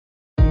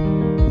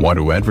Want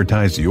to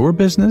advertise your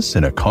business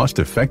in a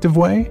cost-effective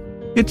way?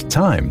 It's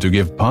time to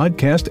give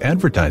podcast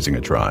advertising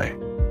a try.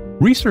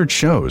 Research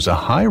shows a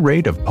high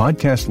rate of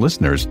podcast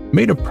listeners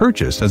made a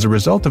purchase as a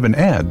result of an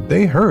ad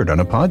they heard on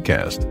a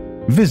podcast.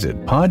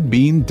 Visit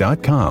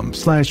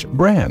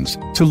podbean.com/brands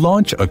to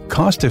launch a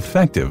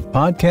cost-effective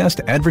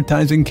podcast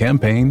advertising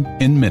campaign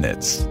in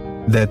minutes.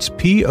 That's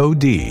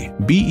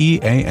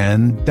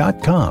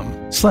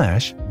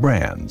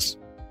podbean.com/brands.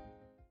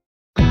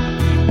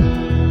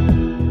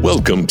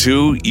 Welcome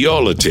to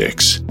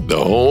Y'all-itics, the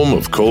home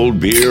of cold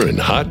beer and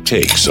hot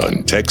takes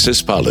on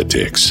Texas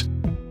politics.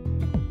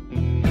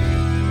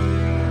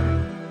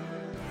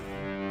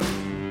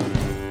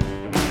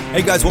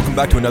 Hey guys, welcome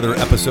back to another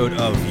episode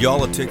of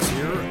Y'all-itics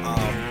here.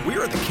 We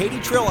are at the Katy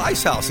Trail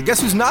Ice House, and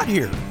guess who's not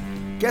here?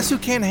 Guess who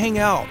can hang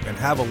out and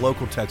have a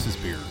local Texas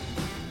beer?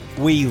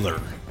 Wheeler.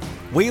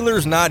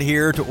 Wheeler's not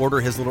here to order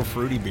his little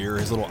fruity beer,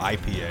 his little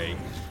IPA.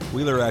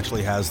 Wheeler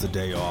actually has the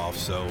day off,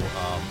 so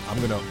I'm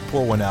going to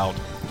pour one out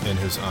in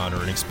his honor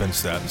and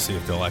expense that and see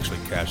if they'll actually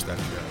cash that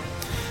check.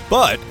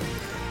 But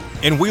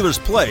in Wheeler's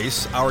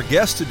place, our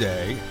guest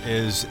today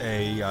is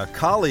a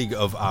colleague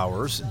of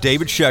ours,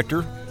 David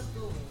Schechter,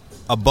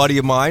 a buddy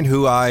of mine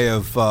who I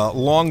have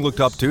long looked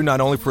up to, not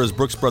only for his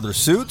Brooks Brothers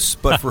suits,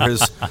 but for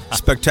his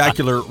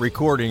spectacular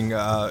reporting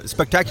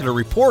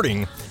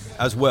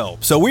as well.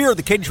 So we are at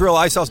the Katy Trail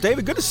Ice House.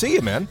 David, good to see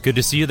you, man. Good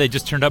to see you. They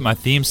just turned up my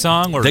theme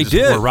song. They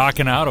did. We're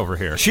rocking out over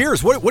here.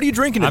 Cheers. What are you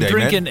drinking today, I'm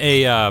drinking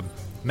a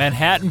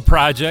Manhattan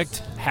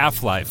Project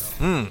Half-Life,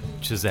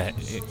 which is a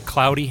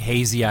cloudy,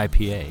 hazy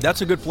IPA.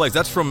 That's a good place.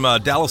 That's from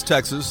Dallas,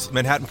 Texas,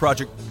 Manhattan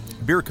Project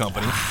Beer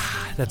Company.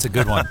 That's a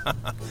good one.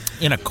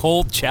 In a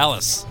cold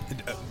chalice.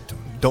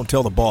 Don't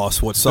tell the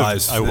boss what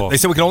size. I won't. They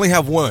said we can only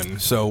have one,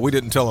 so we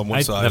didn't tell them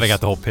what size. Then I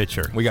got the whole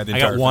pitcher. We got the I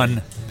entire got one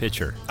thing.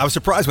 pitcher. I was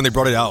surprised when they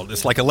brought it out.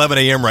 It's like 11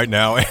 a.m. right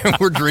now, and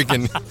we're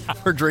drinking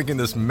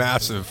this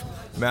massive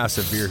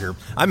beer here.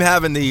 I'm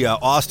having the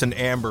Austin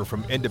Amber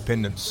from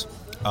Independence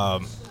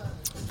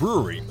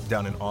Brewery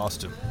down in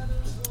Austin.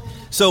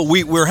 So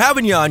we're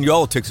having you on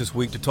Y'all-itics this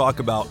week to talk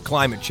about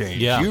climate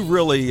change. Yeah. You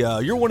really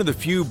you're one of the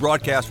few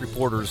broadcast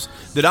reporters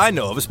that I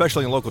know of,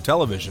 especially in local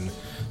television,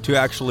 to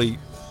actually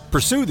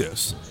pursue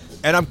this.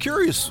 And I'm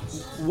curious,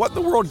 what in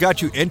the world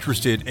got you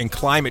interested in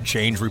climate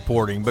change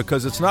reporting?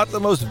 Because it's not the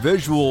most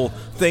visual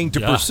thing to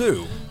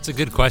pursue. It's a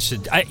good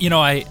question.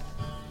 I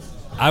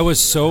was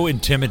so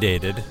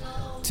intimidated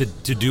to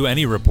do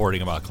any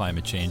reporting about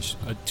climate change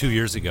 2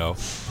 years ago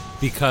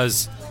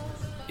because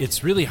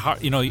it's really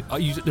hard.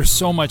 There's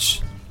so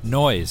much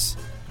noise.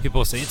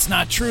 People say it's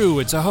not true,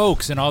 it's a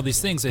hoax, and all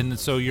these things. And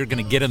so you're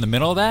going to get in the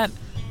middle of that.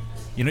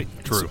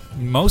 True.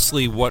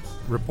 Mostly what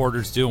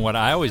reporters do, and what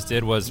I always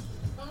did, was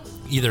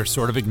either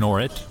sort of ignore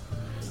it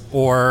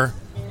or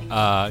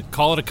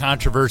call it a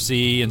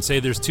controversy and say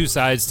there's two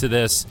sides to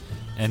this,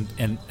 and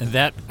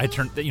that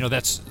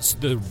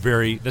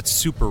that's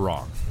super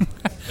wrong.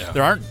 Yeah.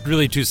 There aren't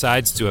really two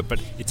sides to it, but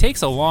it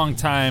takes a long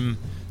time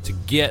to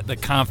get the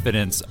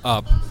confidence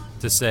up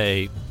to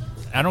say,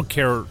 I don't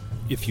care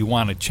if you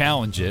want to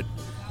challenge it,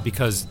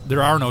 because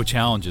there are no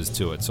challenges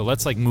to it. So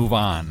let's move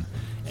on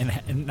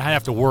and not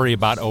have to worry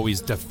about always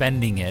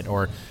defending it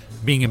or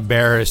being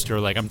embarrassed or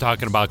I'm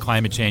talking about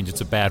climate change, it's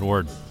a bad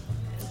word.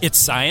 It's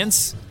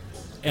science,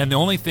 and the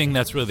only thing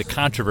that's really the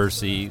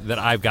controversy that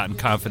I've gotten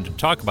confident to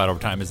talk about over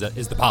time is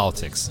the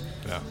politics.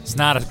 Yeah. It's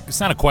not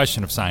a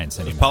question of science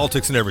anymore. It's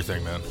politics and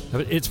everything, man.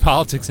 It's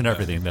politics and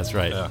everything. That's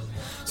right. Yeah.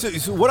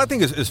 So what I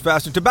think is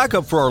fascinating, to back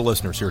up for our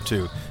listeners here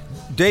too,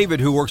 David,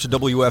 who works at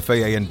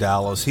WFAA in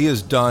Dallas, he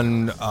has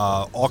done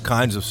all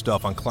kinds of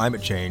stuff on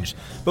climate change,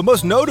 but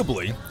most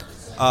notably,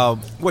 2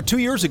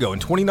 years ago in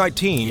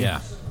 2019,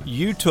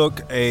 you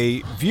took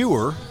a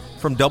viewer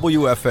from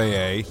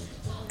WFAA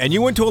and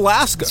you went to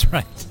Alaska. That's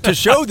right. To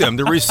show them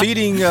the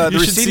receding you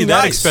should see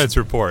that ice. expense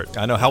report.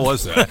 I know. How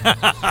was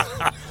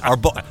that?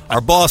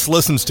 Our boss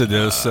listens to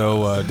this,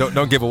 so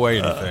don't give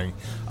away anything.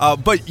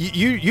 But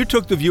you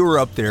took the viewer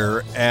up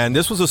there, and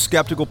this was a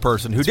skeptical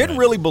person who didn't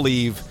really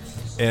believe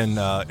in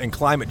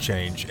climate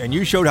change, and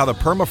you showed how the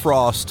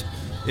permafrost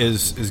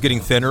is getting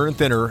thinner and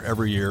thinner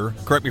every year.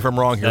 Correct me if I'm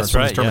wrong here on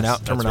some of this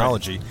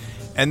terminology. Right.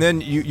 And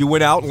then you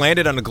went out and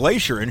landed on a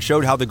glacier and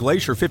showed how the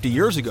glacier 50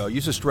 years ago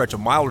used to stretch a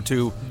mile or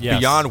two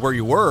beyond where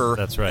you were.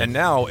 That's right. And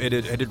now it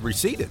had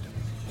receded.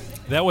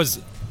 That was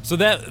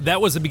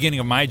the beginning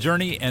of my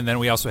journey, and then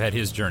we also had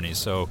his journey.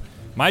 So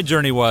my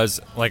journey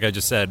was, like I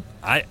just said,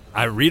 I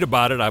read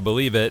about it, I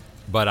believe it,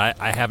 but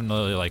I haven't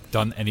really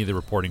done any of the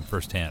reporting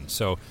firsthand.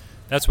 So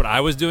that's what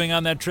I was doing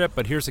on that trip.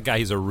 But here's a guy,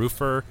 he's a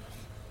roofer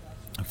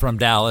from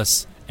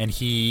Dallas, and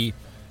he's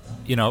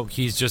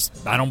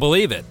just, I don't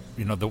believe it.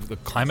 The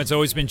climate's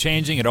always been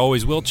changing. It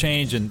always will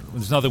change, and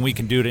there's nothing we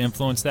can do to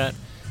influence that.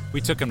 We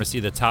took him to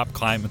see the top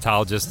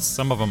climatologists,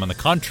 some of them in the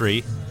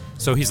country.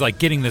 So he's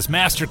getting this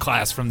master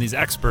class from these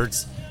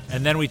experts.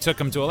 And then we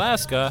took him to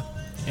Alaska,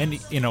 and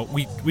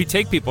we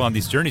take people on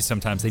these journeys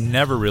sometimes. They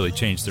never really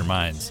change their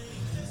minds.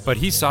 But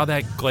he saw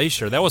that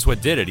glacier. That was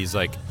what did it. He's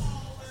it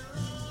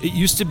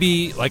used to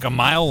be a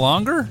mile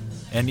longer,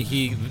 and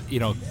he,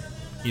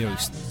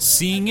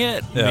 seeing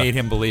it made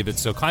him believe it.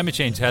 So climate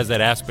change has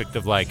that aspect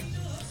of like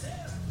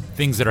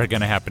things that are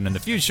going to happen in the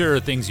future,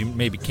 things you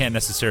maybe can't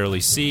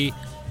necessarily see.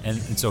 And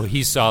so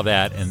he saw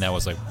that, and that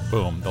was like,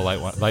 boom, the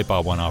light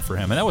bulb went off for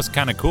him. And that was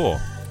kind of cool.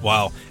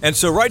 Wow. And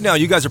so right now,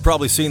 you guys are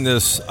probably seeing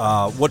this,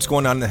 what's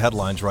going on in the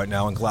headlines right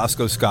now in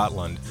Glasgow,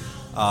 Scotland.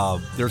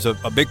 There's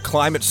a big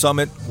climate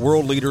summit.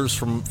 World leaders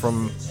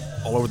from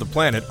all over the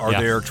planet are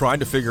there trying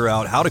to figure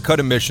out how to cut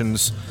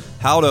emissions,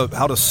 how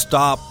to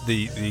stop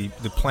the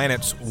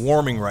planet's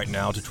warming right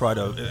now to try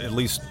to at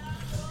least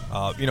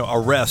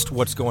arrest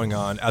what's going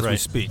on as we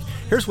speak.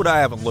 Here's what I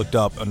haven't looked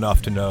up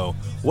enough to know.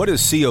 What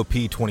does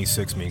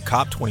COP26 mean?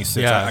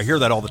 COP26? Yeah. I hear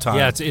that all the time.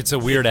 Yeah, it's a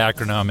weird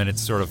acronym, and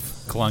it's sort of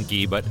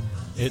clunky, but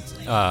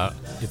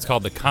it's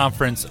called the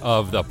Conference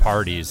of the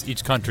Parties.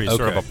 Each country is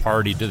sort of a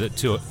party to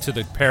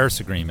the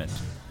Paris Agreement,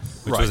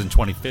 which was in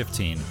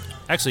 2015.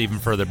 Actually, even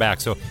further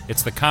back. So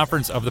it's the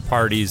Conference of the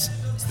Parties.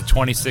 It's the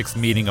 26th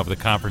meeting of the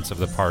Conference of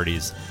the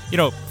Parties.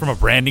 From a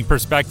branding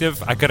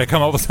perspective, I could have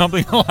come up with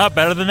something a lot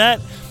better than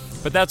that.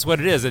 But that's what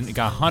it is, and it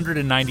got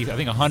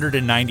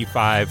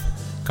 195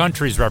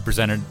 countries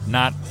represented.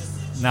 Not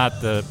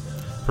the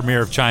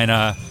premier of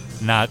China,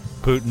 not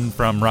Putin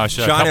from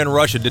Russia. China and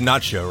Russia did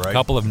not show, right? A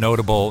couple of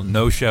notable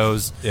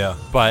no-shows. Yeah.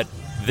 But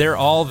they're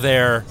all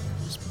there.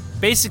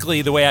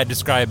 Basically, the way I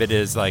describe it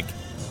is like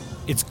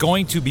it's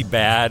going to be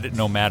bad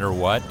no matter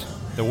what.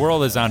 The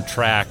world is on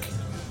track.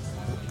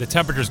 The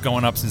temperature's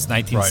going up since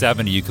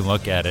 1970. Right. You can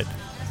look at it,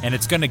 and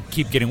it's going to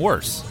keep getting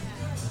worse.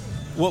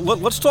 Well,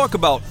 let's talk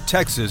about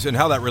Texas and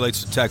how that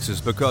relates to Texas,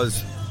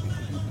 because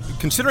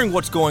considering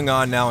what's going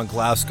on now in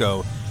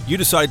Glasgow, you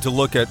decided to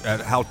look at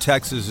how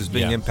Texas is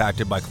being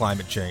impacted by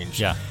climate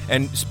change. Yeah.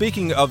 And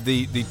speaking of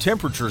the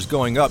temperatures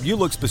going up, you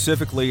look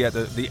specifically at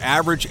the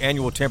average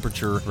annual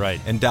temperature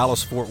in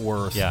Dallas-Fort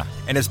Worth. Yeah.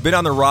 And it's been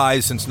on the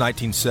rise since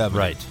 1970.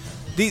 Right.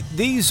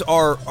 These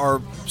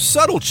are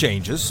subtle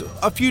changes,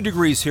 a few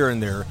degrees here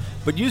and there,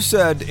 but you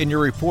said in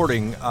your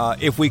reporting,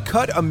 if we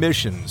cut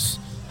emissions,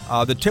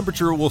 the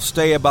temperature will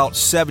stay about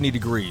 70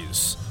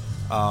 degrees.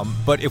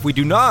 But if we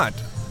do not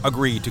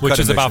agree to cut emissions... Which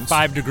is about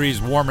 5 degrees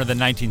warmer than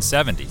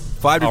 1970.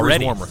 5 degrees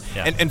already. Warmer.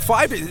 Yeah. And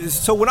 5...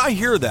 So when I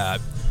hear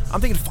that,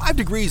 I'm thinking 5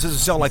 degrees doesn't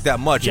sound like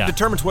that much. Yeah. It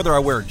determines whether I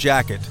wear a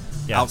jacket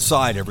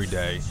outside every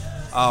day.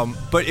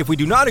 But if we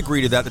do not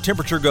agree to that, the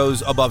temperature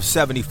goes above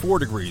 74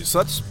 degrees.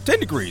 So that's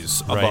 10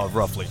 degrees above,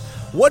 roughly.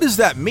 What does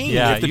that mean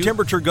if the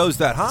temperature goes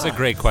that high? That's a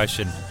great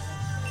question.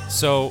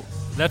 So...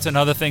 That's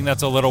another thing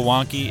that's a little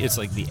wonky. It's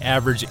like the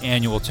average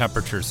annual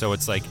temperature. So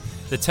it's like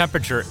the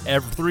temperature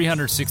every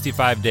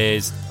 365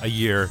 days a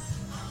year,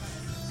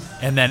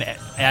 and then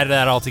add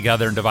that all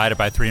together and divide it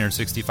by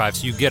 365.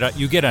 So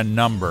you get a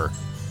number.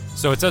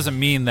 So it doesn't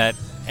mean that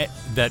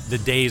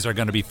the days are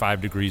going to be 5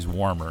 degrees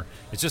warmer.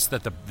 It's just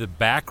that the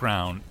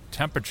background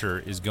temperature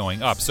is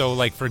going up. So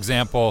like, for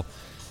example,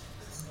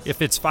 if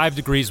it's 5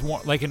 degrees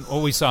warm, like in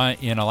what we saw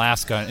in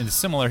Alaska, and it's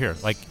similar here,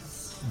 like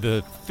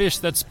the fish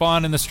that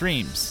spawn in the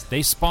streams,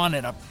 they spawn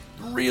at a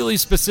really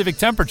specific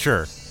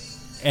temperature.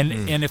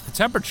 And if the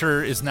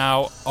temperature is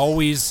now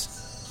always,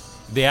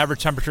 the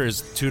average temperature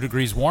is 2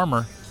 degrees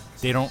warmer,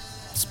 they don't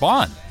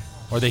spawn,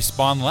 or they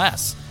spawn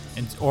less.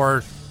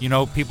 Or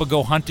people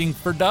go hunting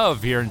for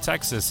dove here in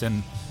Texas,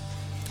 and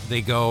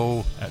they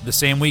go the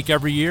same week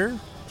every year.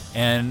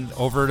 And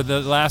over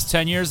the last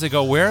 10 years, they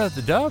go, where are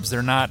the doves?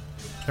 They're not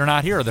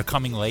here, or they're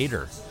coming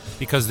later,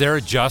 because they're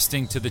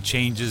adjusting to the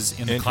changes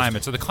in the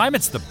climate. So the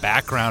climate's the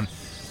background.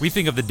 We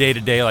think of the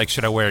day-to-day like,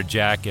 should I wear a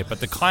jacket? But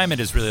the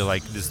climate is really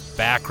like this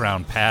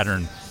background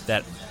pattern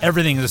that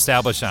everything is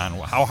established on.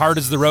 How hard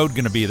is the road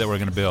going to be that we're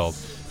going to build?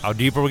 How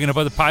deep are we going to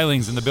put the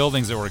pilings in the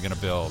buildings that we're going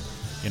to build?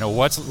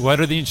 What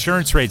are the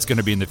insurance rates going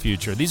to be in the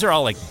future? These are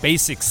all like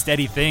basic,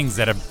 steady things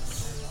that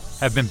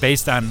have been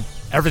based on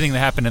everything that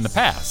happened in the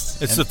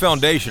past. It's the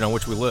foundation on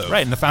which we live.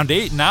 Right,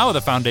 and now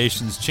the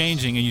foundation's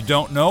changing, and you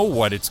don't know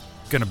what it's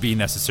going to be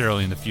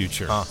necessarily in the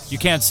future. You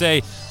can't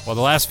say, well,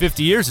 the last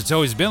 50 years it's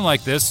always been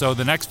like this, so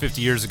the next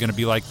 50 years are going to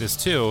be like this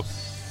too.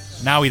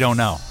 Now we don't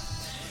know.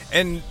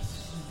 And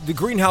the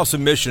greenhouse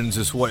emissions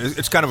is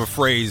it's kind of a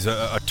phrase,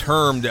 a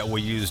term that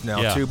we use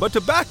now too. But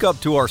to back up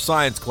to our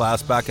science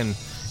class back in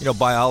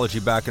biology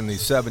back in the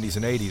 70s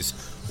and 80s,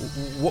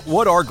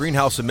 what are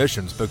greenhouse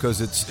emissions?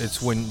 Because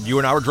it's when you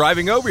and I were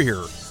driving over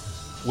here,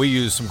 we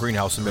use some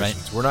greenhouse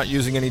emissions. Right. We're not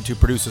using any to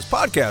produce this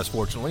podcast,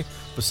 fortunately,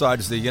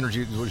 besides the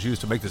energy that was used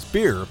to make this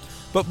beer.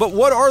 But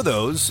what are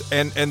those?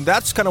 And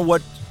that's kind of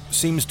what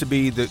seems to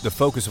be the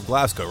focus of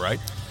Glasgow, right?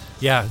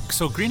 Yeah.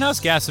 So greenhouse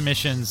gas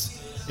emissions,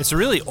 it's a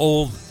really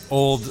old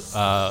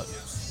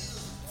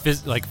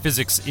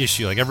physics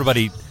issue. Like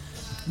everybody,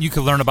 you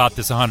could learn about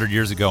this 100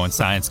 years ago in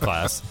science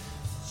class.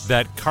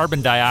 That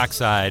carbon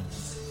dioxide,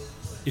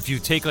 if you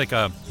took like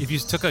a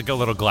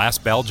little glass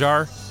bell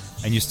jar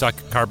and you stuck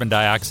carbon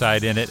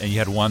dioxide in it, and you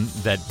had one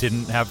that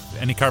didn't have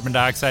any carbon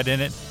dioxide in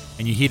it,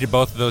 and you heated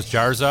both of those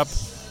jars up,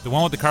 the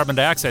one with the carbon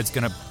dioxide is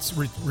going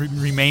to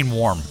remain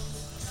warm,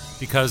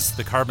 because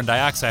the carbon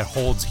dioxide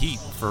holds heat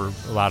for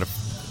a lot of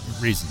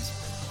reasons.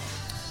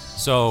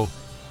 So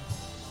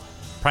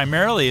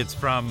primarily it's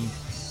from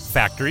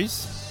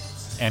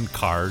factories and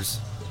cars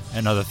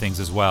and other things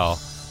as well.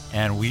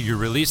 And you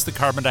release the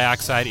carbon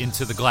dioxide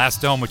into the glass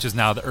dome, which is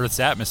now the Earth's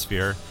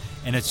atmosphere,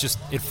 and it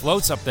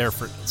floats up there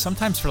for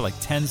sometimes for like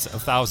tens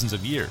of thousands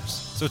of years.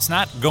 So it's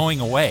not going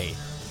away.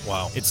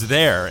 Wow. It's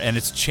there, and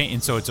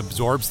and so it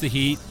absorbs the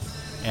heat.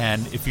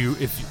 And if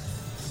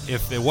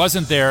it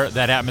wasn't there,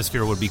 that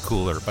atmosphere would be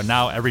cooler. But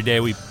now every day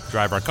we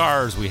drive our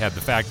cars, we have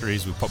the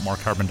factories, we put more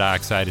carbon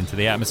dioxide into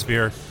the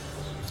atmosphere,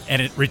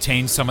 and it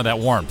retains some of that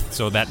warmth.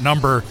 So that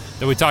number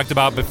that we talked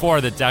about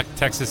before, that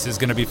Texas is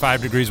going to be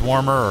 5 degrees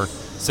warmer or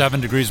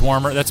 7 degrees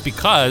warmer, that's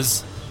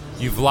because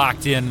you've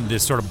locked in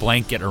this sort of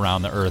blanket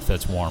around the Earth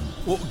that's warm.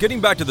 Well, getting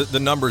back to the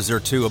numbers there,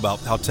 too, about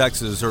how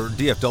Texas, or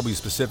DFW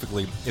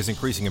specifically, is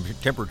increasing in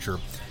temperature.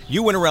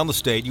 You went around the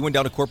state, you went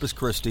down to Corpus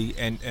Christi,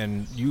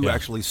 and you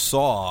actually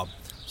saw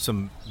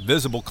some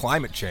visible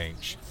climate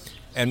change.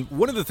 And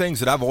one of the things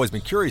that I've always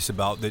been curious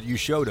about that you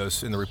showed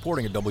us in the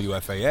reporting at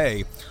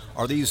WFAA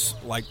are these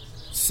like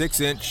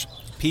 6-inch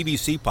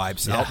PVC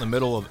pipes out in the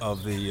middle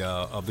of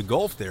the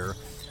Gulf there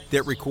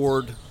that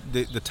record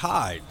the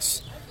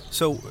tides.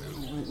 So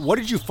what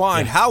did you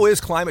find? Yeah. How is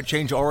climate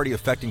change already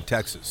affecting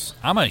Texas?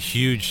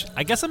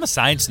 I guess I'm a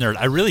science nerd.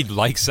 I really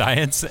like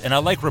science, and I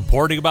like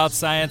reporting about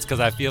science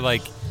because I feel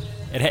like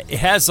it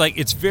has like,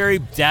 it's very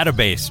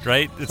data-based,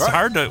 right? It's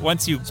hard to,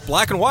 it's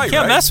black and white, you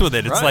can't mess with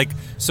it. It's like,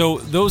 so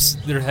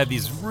there have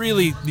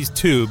these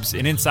tubes,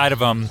 and inside of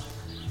them,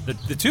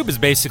 the tube is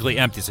basically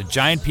empty. It's a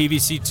giant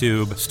PVC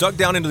tube. Stuck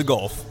down into the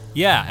Gulf.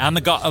 Yeah, on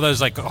the Gulf,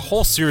 there's like a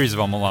whole series of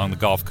them along the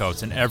Gulf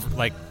Coast, and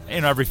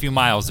every few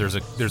miles there's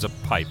a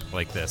pipe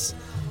like this,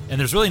 and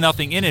there's really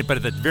nothing in it. But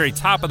at the very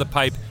top of the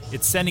pipe,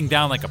 it's sending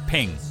down like a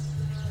ping,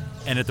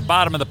 and at the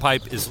bottom of the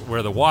pipe is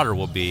where the water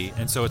will be,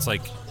 and so it's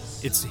like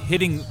it's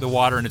hitting the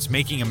water and it's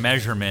making a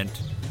measurement.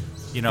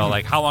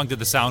 Like how long did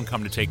the sound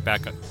come to take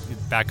back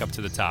up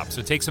to the top? So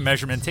it takes a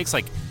measurement. It takes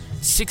like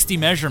 60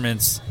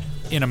 measurements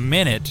in a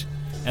minute,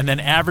 and then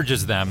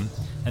averages them.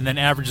 And then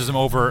averages them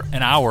over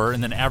an hour,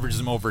 and then averages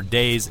them over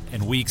days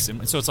and weeks.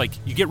 And so it's like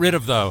you get rid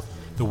of the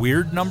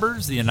weird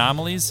numbers, the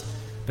anomalies,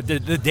 but the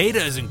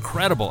data is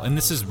incredible. And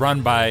this is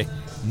run by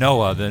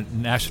NOAA, the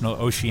National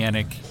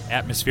Oceanic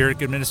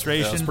Atmospheric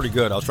Administration. Yeah, that's pretty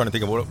good. I was trying to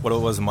think of what it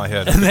was in my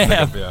head. And they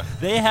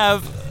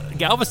have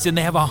Galveston,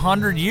 they have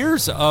 100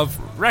 years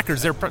of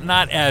records. They're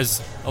not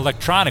as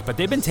electronic, but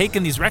they've been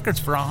taking these records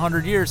for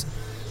 100 years.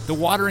 The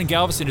water in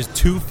Galveston is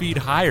 2 feet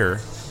higher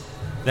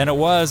than it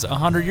was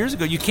 100 years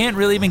ago. You can't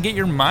really even get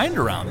your mind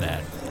around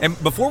that. And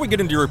before we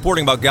get into your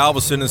reporting about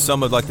Galveston and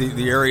some of like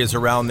the areas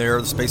around there,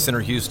 the Space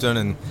Center Houston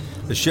and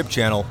the Ship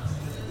Channel,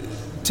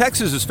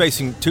 Texas is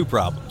facing two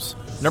problems.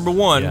 Number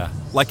one,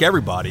 like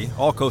everybody,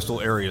 all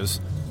coastal areas,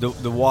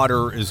 the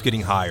water is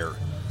getting higher.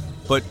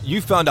 But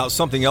you found out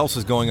something else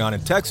is going on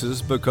in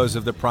Texas because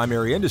of the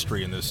primary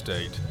industry in this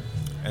state,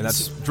 and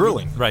that's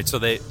drilling. Right, so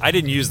I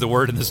didn't use the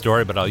word in the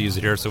story, but I'll use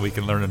it here so we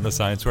can learn in the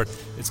science word.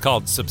 It's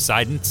called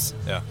subsidence.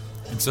 Yeah.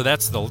 And so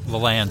that's the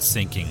land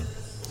sinking.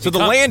 So the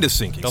land is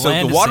sinking. So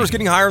the water's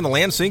getting higher and the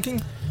land's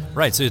sinking?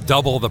 Right, so you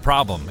double the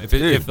problem. If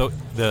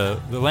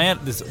the land,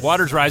 this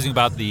water's rising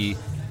about the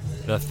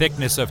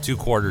thickness of 2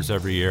 quarters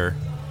every year,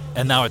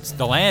 and now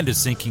the land is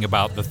sinking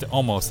about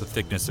almost the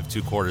thickness of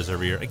 2 quarters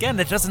every year. Again,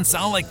 that doesn't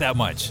sound like that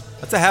much.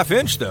 That's a half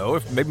inch, though,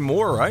 if maybe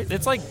more, right?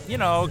 It's like,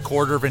 a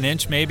quarter of an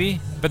inch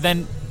maybe. But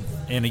then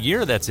in a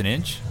year, that's an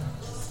inch.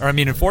 Or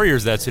in 4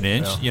 years, that's an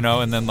inch,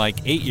 and then like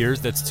 8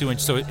 years, that's 2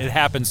 inches. So it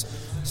happens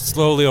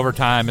slowly over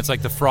time. It's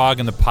like the frog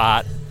in the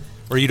pot,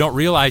 where you don't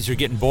realize you're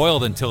getting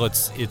boiled until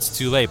it's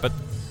too late. But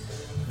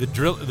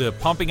the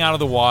pumping out of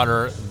the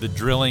water, the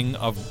drilling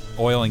of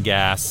oil and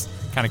gas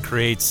kind of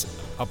creates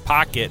a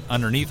pocket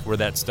underneath where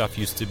that stuff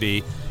used to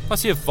be.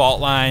 Plus you have fault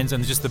lines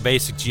and just the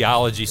basic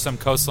geology. Some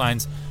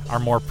coastlines are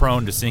more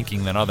prone to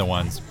sinking than other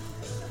ones.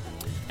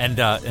 And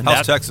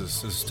how's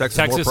Texas? Is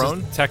Texas more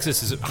prone?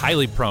 Texas is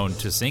highly prone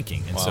to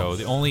sinking. And so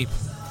the only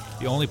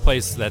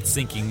place that's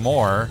sinking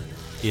more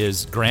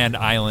is Grand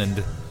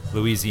Island,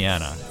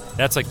 Louisiana.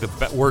 That's like the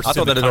worst. I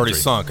thought that had already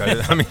sunk.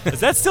 Is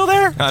that still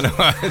there? I know.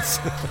 I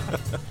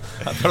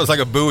thought it was like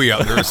a buoy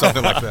out there or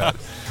something like that.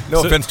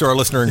 No offense to our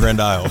listener in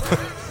Grand Isle.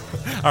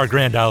 Our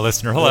Grand Isle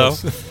listener, hello.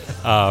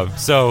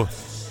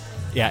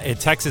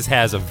 Yes. Texas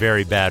has a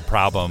very bad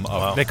problem.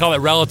 They call it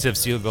relative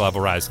sea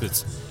level rise.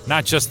 It's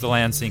not just the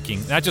land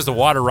sinking, not just the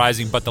water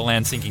rising, but the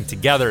land sinking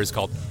together is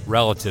called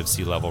relative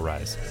sea level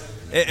rise.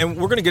 And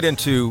we're going to get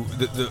into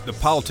the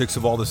politics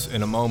of all this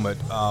in a moment.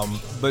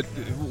 But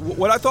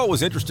what I thought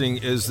was interesting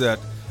is that,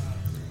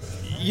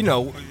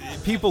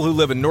 people who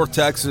live in North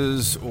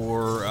Texas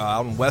or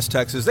out in West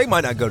Texas, they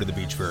might not go to the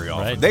beach very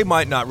often. Right. They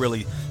might not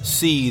really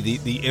see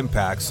the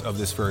impacts of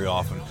this very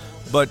often.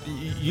 But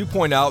you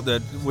point out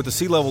that with the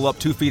sea level up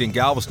 2 feet in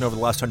Galveston over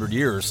the last 100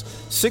 years,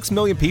 6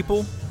 million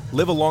people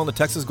live along the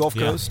Texas Gulf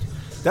Coast.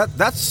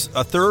 That's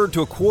a third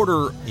to a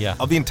quarter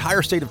of the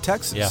entire state of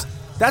Texas. Yeah.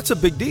 That's a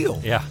big deal.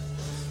 Yeah.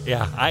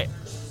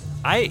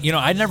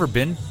 I'd never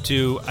been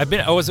to. I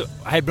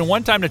had been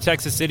one time to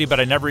Texas City, but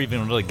I never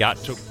even really got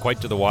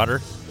quite to the water.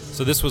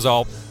 So this was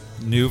all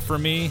new for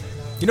me.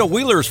 You know,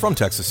 Wheeler's from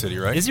Texas City,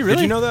 right? Is he really?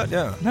 Did you know that?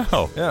 Yeah.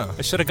 No. Yeah.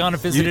 I should have gone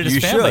and visited his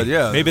you family. Should,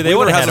 yeah. Maybe they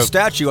Wheeler would have has had a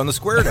statue on the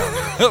square down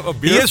there.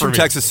 He is from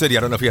Texas City.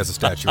 I don't know if he has a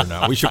statue or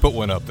not. We should put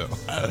one up, though.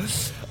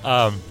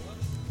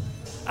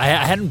 I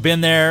hadn't been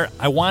there.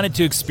 I wanted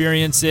to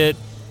experience it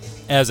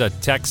as a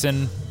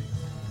Texan,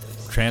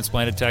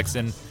 transplanted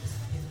Texan,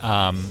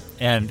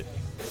 and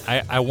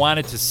I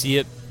wanted to see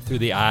it through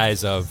the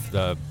eyes of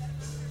the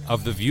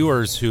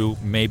viewers who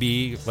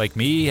maybe, like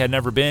me, had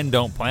never been,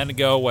 don't plan to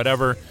go,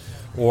 whatever,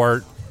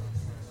 or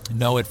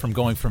know it from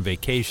going from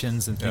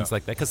vacations and things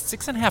like that. Because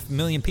 6.5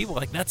 million people,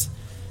 like that's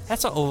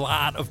a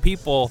lot of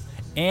people,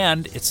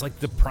 and it's like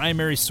the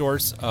primary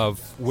source of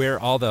where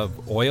all the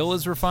oil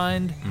is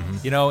refined,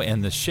 you know,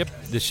 and the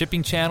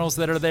shipping channels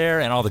that are there,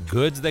 and all the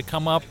goods that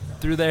come up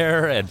through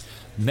there, and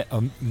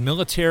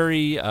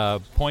military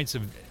points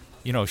of,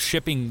 you know,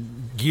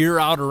 shipping gear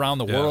out around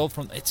the world.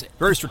 From it's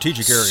very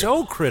strategic area.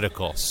 So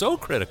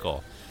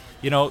critical.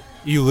 You know,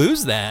 you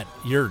lose that,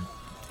 you're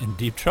in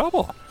deep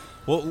trouble.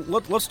 Well,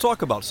 let's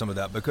talk about some of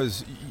that,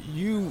 because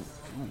you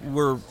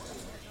were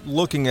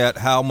looking at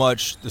how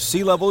much the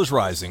sea level is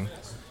rising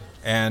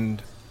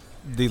and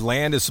the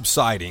land is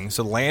subsiding.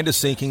 So land is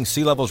sinking,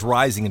 sea level is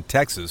rising in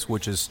Texas,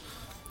 which is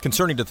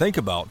concerning to think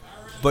about.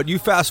 But you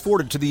fast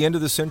forwarded to the end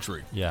of the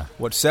century. Yeah.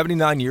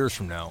 79 years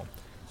from now?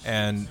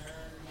 And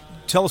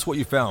tell us what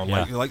you found.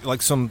 Yeah.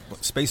 Like some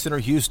Space Center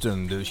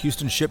Houston, the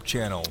Houston Ship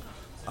Channel,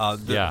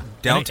 downtown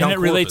and it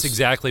relates Corpus.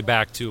 Exactly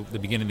back to the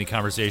beginning of the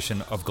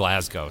conversation of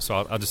Glasgow.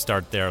 So I'll just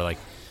start there. Like,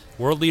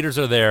 world leaders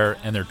are there,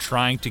 and they're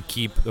trying to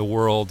keep the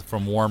world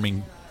from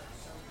warming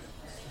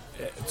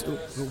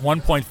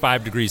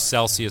 1.5 degrees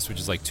Celsius, which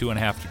is like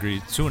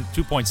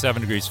 2.7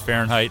 degrees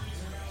Fahrenheit,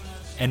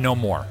 and no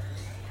more.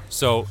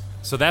 So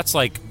that's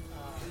like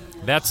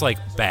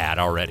bad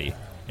already.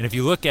 And if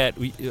you look at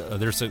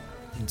there's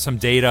some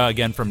data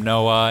again from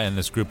NOAA and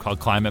this group called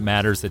Climate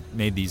Matters that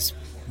made these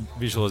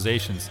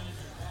visualizations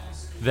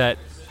that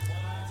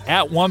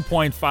at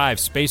 1.5,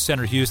 Space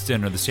Center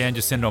Houston or the San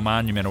Jacinto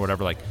Monument or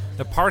whatever, like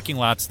the parking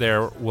lots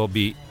there will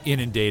be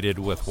inundated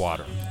with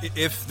water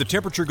if the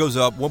temperature goes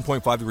up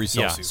 1.5 degrees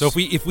Celsius. Yeah. So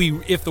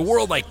if the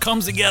world like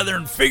comes together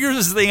and figures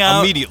this thing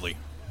out immediately,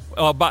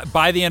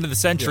 by the end of the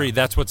century,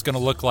 that's what's going to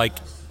look like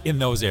in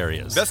those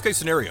areas. Best case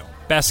scenario.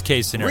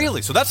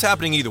 Really? So that's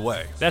happening either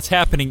way. That's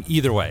happening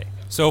either way.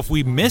 So if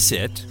we miss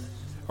it,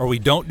 or we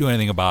don't do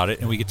anything about it,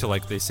 and we get to,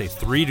 like they say,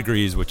 3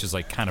 degrees, which is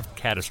like kind of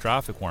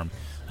catastrophic warm,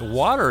 the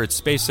water at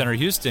Space Center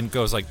Houston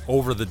goes like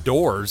over the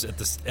doors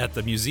at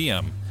the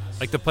museum.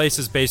 Like the place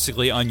is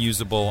basically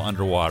unusable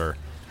underwater.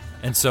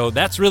 And so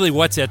that's really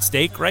what's at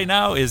stake right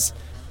now, is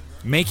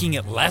making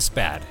it less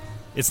bad.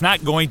 It's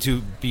not going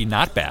to be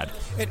not bad.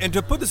 And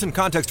to put this in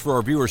context for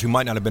our viewers who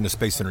might not have been to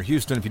Space Center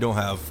Houston, if you don't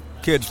have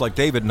kids like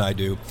David and I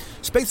do,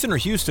 Space Center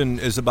Houston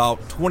is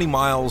about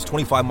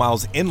 25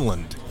 miles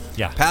inland.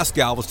 Yeah. Past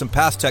Galveston,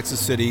 past Texas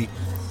City,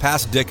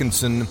 past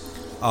Dickinson.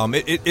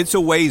 It's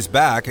a ways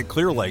back at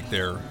Clear Lake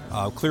there.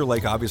 Clear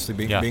Lake obviously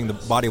being the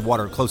body of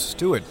water closest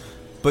to it.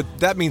 But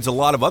that means a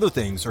lot of other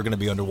things are going to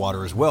be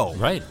underwater as well.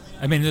 Right.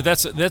 I mean,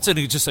 that's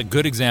just a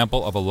good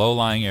example of a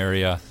low-lying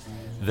area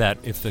that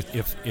if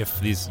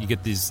you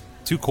get these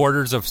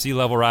 2/4 of sea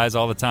level rise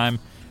all the time,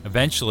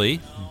 eventually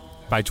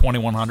by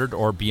 2100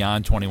 or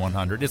beyond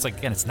 2100, it's like,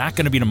 again, it's not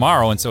going to be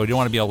tomorrow, and so you don't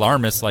want to be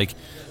alarmist like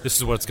this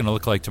is what it's going to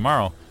look like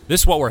tomorrow.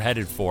 This is what we're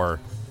headed for,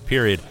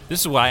 period. This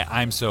is why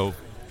I'm so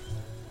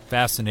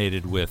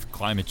fascinated with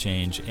climate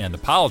change and the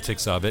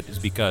politics of it, is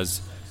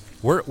because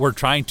we're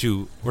trying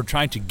to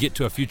get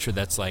to a future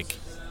that's like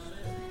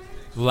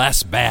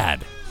less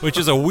bad, which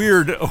is a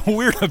weird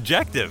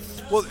objective.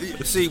 Well,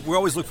 see, we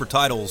always look for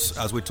titles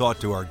as we talk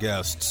to our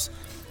guests,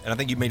 and I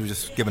think you may have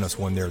just given us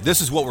one there.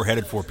 This is what we're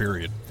headed for,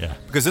 period. Yeah.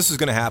 Because this is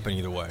going to happen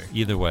either way.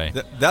 Either way.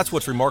 That's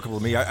what's remarkable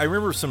to me. I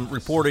remember some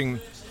reporting,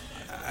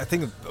 I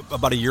think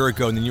about a year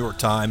ago in the New York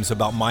Times,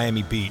 about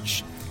Miami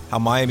Beach. How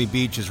Miami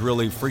Beach is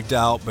really freaked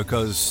out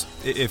because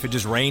if it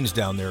just rains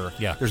down there,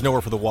 there's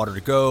nowhere for the water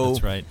to go.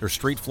 That's right. There's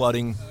street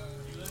flooding.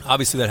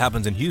 Obviously, that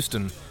happens in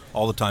Houston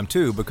all the time,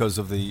 too, because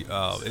of the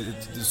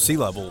sea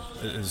level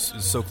is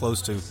so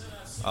close to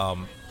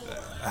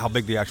how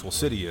big the actual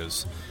city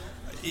is.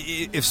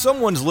 If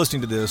someone's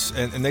listening to this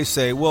and they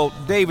say, well,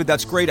 David,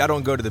 that's great. I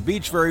don't go to the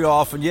beach very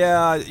often.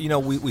 Yeah,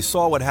 we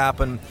saw what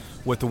happened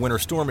with the winter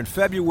storm in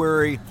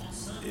February.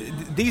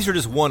 These are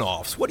just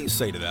one-offs. What do you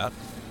say to that?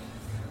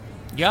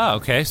 Yeah,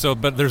 okay. So,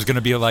 but there's going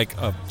to be like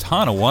a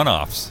ton of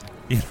one-offs.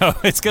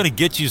 It's going to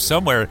get you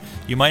somewhere.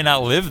 You might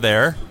not live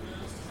there,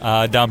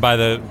 down by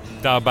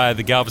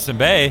the Galveston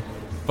Bay,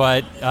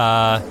 but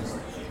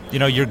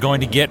you're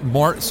going to get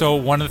more. So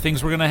one of the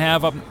things we're going to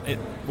have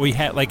we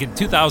had, like in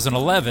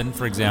 2011,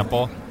 for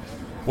example,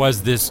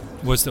 was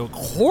the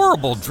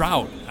horrible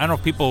drought. I don't know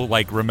if people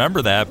like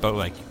remember that, but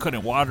like you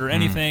couldn't water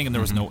anything, and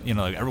there was no,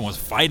 everyone was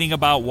fighting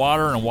about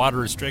water and water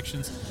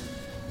restrictions.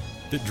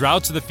 The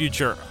droughts of the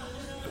future,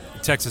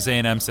 Texas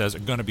A&M says, are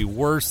going to be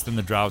worse than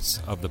the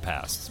droughts of the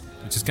past.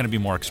 It's just going to be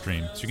more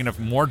extreme. So you're going to have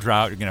more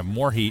drought. You're going to have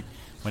more heat.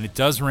 When it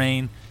does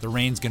rain, the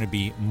rain's going to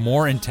be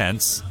more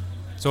intense.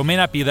 So it may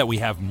not be that we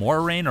have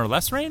more rain or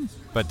less rain,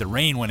 but the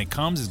rain when it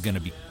comes is going to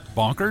be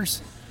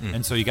bonkers,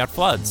 and so you got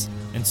floods.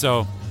 And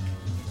so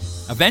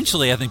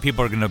eventually I think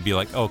people are going to be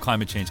like, oh,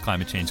 climate change,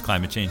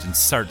 and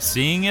start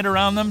seeing it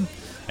around them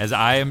as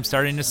I am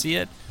starting to see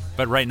it.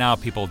 But right now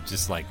people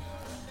just like,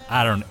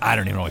 I don't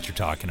even know what you're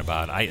talking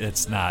about.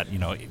 It's not,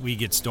 we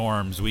get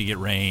storms, we get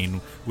rain,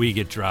 we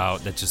get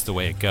drought. That's just the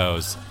way it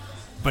goes.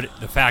 But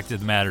the fact of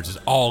the matter is it's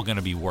all going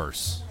to be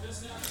worse.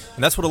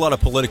 And that's what a lot of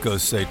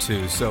politicos say,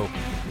 too. So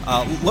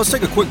let's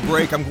take a quick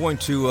break. I'm going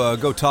to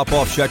go top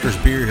off Schechter's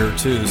beer here,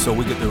 too, so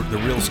we get the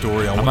real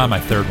story. I'm on my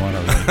third one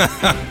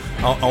already.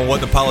 on what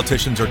the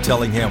politicians are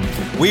telling him.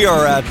 We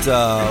are at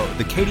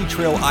the Katy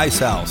Trail Ice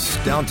House,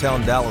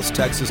 downtown Dallas,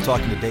 Texas,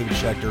 talking to David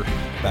Schechter.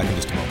 Back in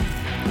just a moment.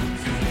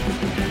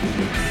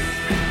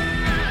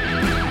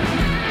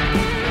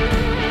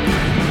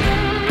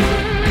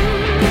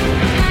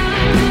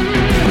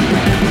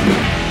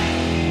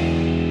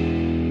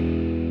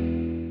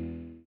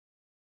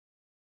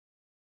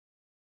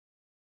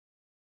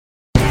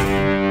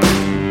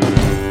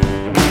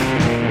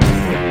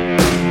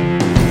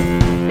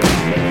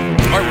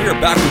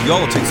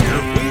 Politics here.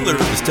 Wheeler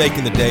is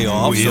taking the day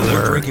off, so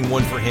we're drinking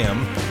one for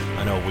him.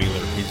 I know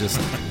Wheeler.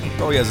 He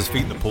probably has his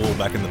feet in the pool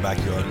back in the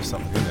backyard or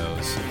something. Who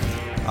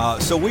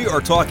knows? So we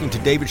are talking to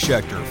David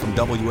Schechter from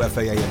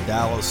WFAA in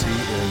Dallas. He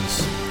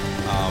is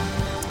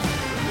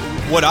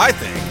what I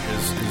think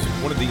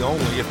is one of the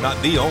only, if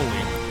not the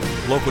only,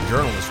 local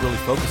journalist really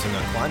focusing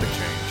on climate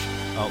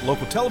change,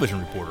 local television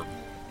reporter.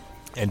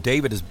 And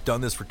David has done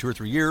this for 2 or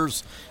 3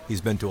 years.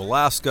 He's been to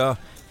Alaska.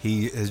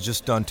 He has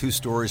just done 2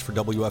 stories for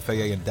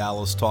WFAA in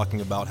Dallas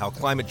talking about how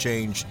climate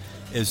change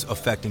is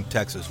affecting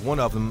Texas. One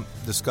of them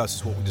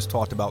discusses what we just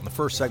talked about in the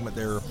first segment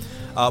there.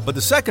 But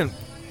the second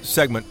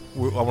segment I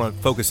want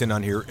to focus in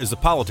on here is the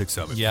politics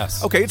of it.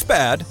 Yes. Okay, it's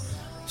bad.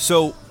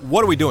 So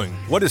what are we doing?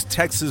 What is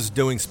Texas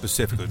doing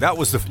specifically? That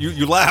was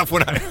you laugh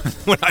when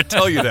I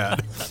tell you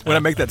that, when I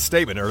make that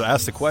statement or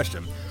ask the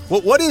question.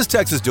 Well, what is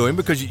Texas doing?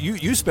 Because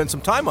you spent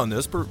some time on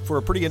this for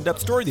a pretty in-depth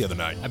story the other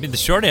night. I mean, the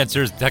short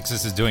answer is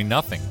Texas is doing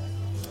nothing.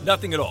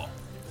 Nothing at all.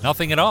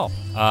 Nothing at all.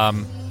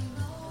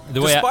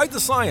 Despite the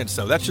science,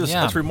 though, that's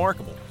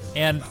remarkable.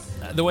 And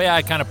the way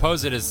I kind of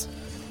pose it is,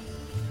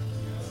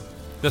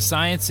 the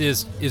science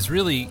is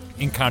really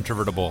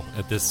incontrovertible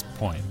at this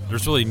point.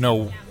 There's really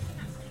no.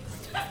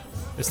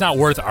 It's not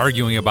worth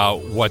arguing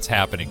about what's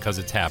happening because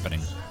it's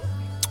happening.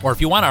 Or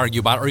if you want to argue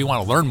about it or you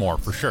want to learn more,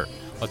 for sure,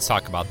 let's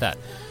talk about that.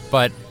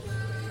 But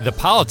the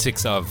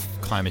politics of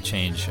climate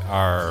change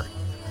are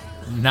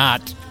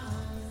not.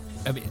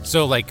 I mean,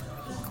 so like.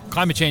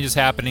 Climate change is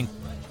happening.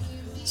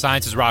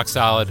 Science is rock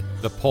solid.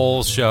 The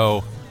polls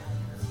show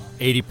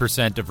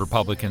 80%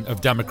 of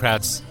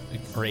Democrats,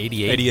 or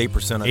 88%,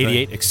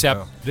 88%,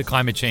 accept that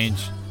climate change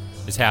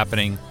is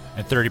happening,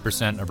 and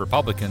 30% of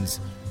Republicans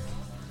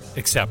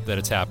accept that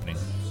it's happening.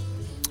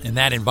 In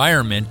that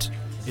environment,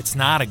 it's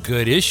not a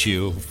good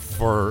issue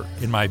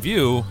in my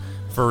view,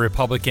 for a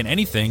Republican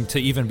anything to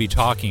even be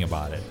talking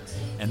about it.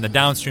 And the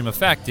downstream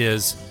effect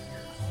is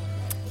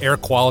air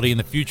quality in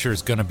the future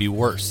is going to be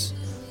worse.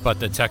 But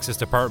the Texas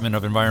Department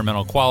of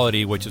Environmental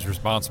Quality, which is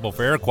responsible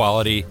for air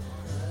quality,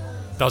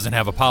 doesn't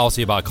have a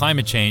policy about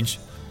climate change.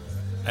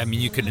 I mean,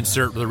 you could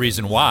insert the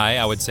reason why.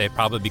 I would say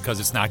probably because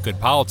it's not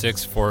good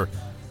politics for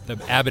the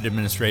Abbott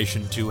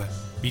administration to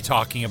be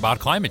talking about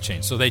climate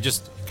change. So they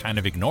just kind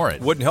of ignore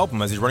it. Wouldn't help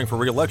him as he's running for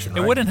re-election,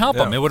 right? It wouldn't help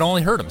him. It would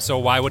only hurt him. So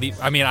why would he?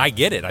 I mean, I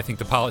get it. I think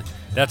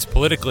that's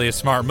politically a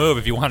smart move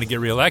if you want to get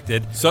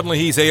reelected. Suddenly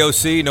he's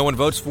AOC. No one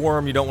votes for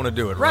him. You don't want to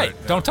do it, right?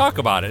 Yeah. Don't talk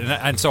about it.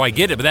 And so I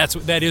get it. But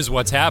that is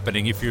what's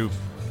happening. We're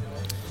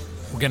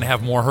going to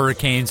have more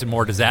hurricanes and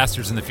more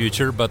disasters in the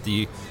future. But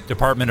the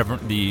Department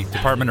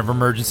of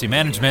Emergency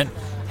Management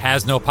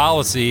has no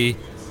policy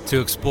to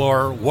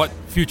explore what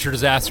future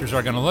disasters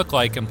are going to look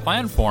like and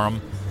plan for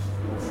them.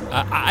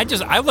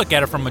 I look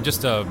at it from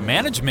just a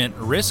management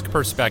risk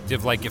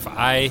perspective. Like if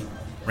I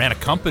ran a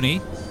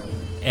company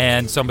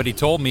and somebody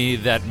told me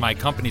that my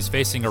company's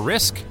facing a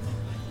risk,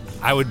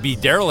 I would be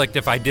derelict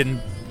if I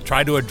didn't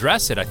try to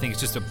address it. I think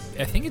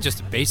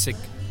it's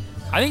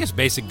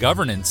basic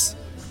governance,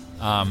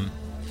 and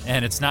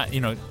it's not,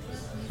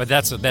 but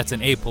that's an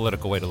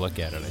apolitical way to look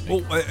at it, I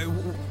think.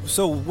 Well,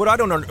 so what I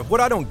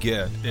don't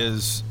get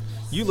is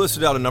you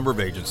listed out a number of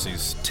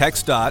agencies,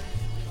 TxDOT,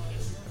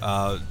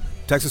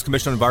 Texas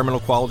Commission on Environmental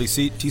Quality,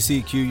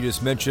 TCEQ, you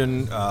just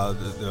mentioned,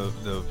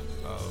 the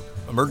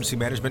Emergency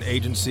Management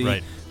Agency,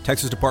 right.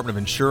 Texas Department of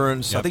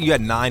Insurance. Yep. I think you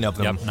had 9 of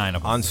them, 9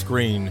 of them on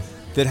screen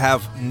that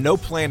have no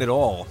plan at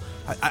all.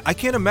 I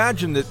can't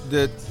imagine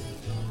that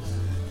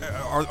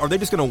are they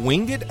just going to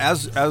wing it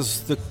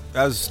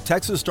as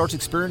Texas starts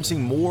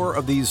experiencing more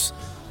of these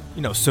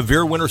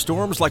severe winter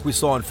storms like we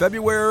saw in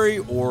February,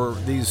 or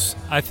these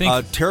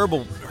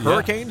terrible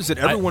hurricanes that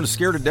everyone is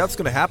scared to death is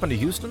going to happen to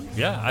Houston?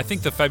 Yeah, I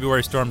think the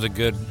February storm's a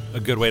good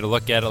way to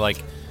look at it.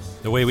 Like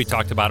the way we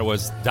talked about it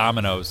was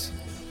dominoes.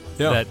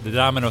 Yeah. That the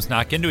dominoes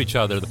knock into each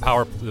other. The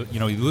power, you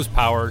lose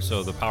power,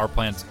 so the power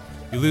plants,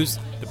 you lose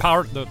the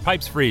power. The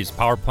pipes freeze.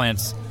 Power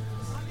plants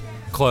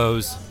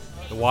close.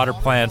 The water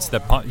plants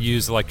that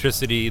use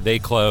electricity, they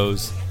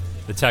close.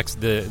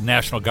 The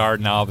National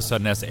Guard now all of a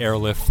sudden has to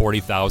airlift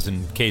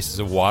 40,000 cases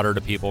of water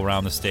to people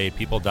around the state.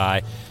 People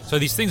die. So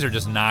these things are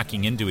just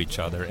knocking into each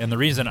other. And the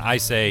reason I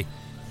say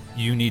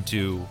you need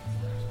to,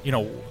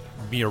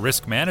 be a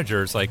risk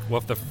manager is like, well,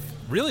 if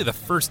the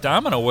first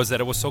domino was that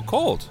it was so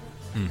cold.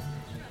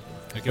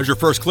 There's your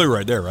first clue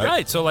right there, right?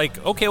 Right. So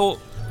okay, well,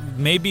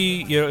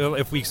 maybe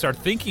if we start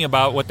thinking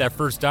about what that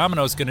first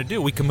domino is going to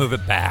do, we can move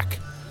it back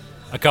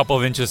a couple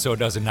of inches so it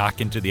doesn't knock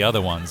into the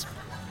other ones.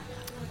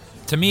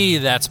 To me,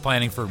 that's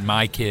planning for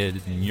my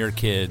kids and your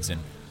kids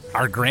and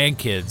our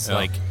grandkids. Yeah.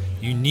 Like,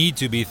 you need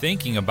to be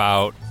thinking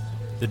about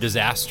the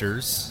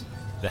disasters,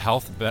 the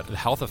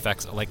health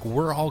effects, like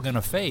we're all going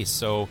to face.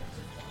 So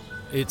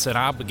it's an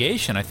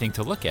obligation, I think,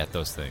 to look at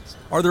those things.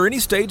 Are there any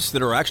states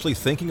that are actually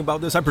thinking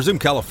about this? I presume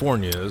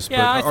California is.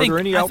 Yeah, but are there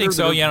any out there? I think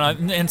so. Yeah,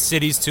 and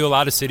cities too. A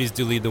lot of cities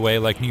do lead the way.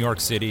 Like New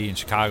York City and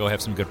Chicago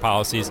have some good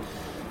policies.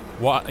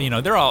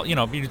 They're all,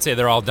 you'd say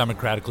they're all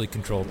democratically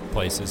controlled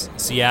places.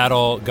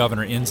 Seattle,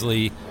 Governor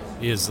Inslee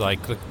is like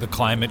the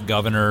climate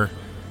governor,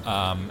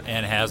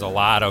 and has a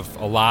lot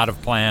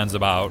of plans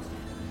about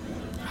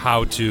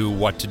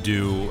what to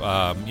do.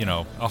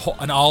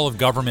 An all of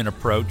government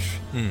approach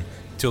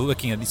to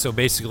looking at. So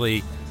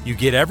basically, you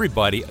get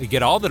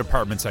all the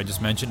departments I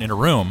just mentioned in a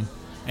room,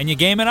 and you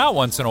game it out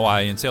once in a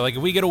while and say, like,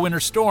 if we get a winter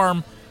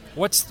storm,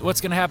 what's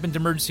going to happen to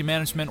emergency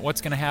management? What's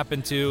going to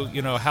happen to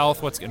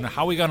health?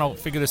 How are we going to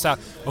figure this out?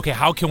 Okay,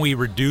 how can we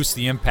reduce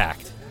the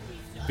impact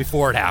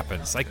before it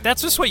happens? Like,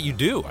 that's just what you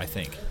do, I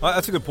think.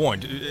 That's a good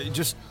point.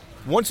 Just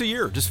once a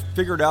year, just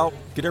figure it out,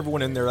 get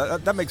everyone in there.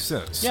 That makes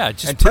sense. Yeah,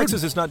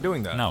 Texas is not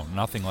doing that. No,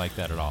 nothing like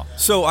that at all.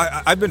 So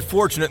I've been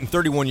fortunate in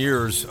 31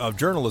 years of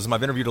journalism.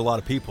 I've interviewed a lot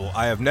of people.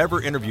 I have never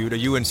interviewed a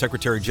UN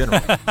Secretary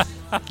General.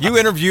 You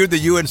interviewed the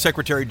UN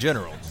Secretary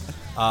General.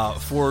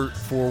 For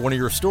one of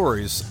your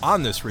stories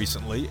on this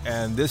recently,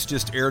 and this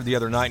just aired the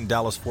other night in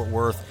Dallas-Fort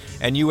Worth,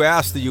 and you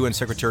asked the UN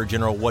Secretary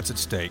General what's at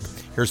stake.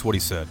 Here's what he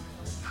said.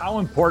 How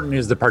important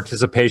is the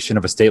participation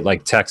of a state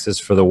like Texas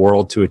for the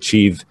world to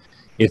achieve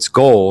its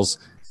goals,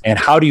 and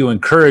how do you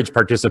encourage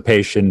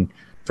participation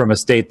from a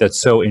state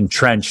that's so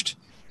entrenched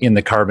in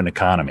the carbon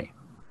economy?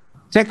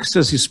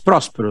 Texas is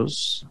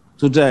prosperous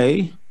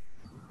today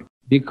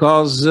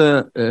because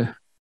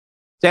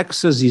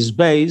Texas is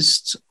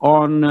based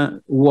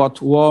on what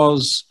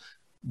was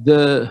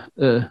the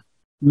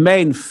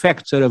main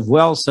factor of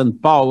wealth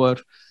and power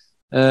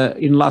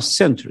in last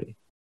century,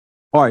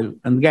 oil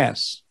and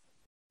gas.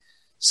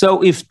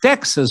 So if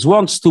Texas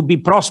wants to be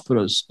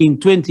prosperous in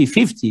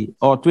 2050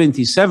 or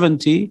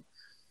 2070,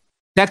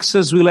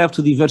 Texas will have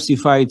to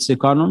diversify its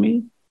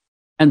economy,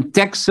 and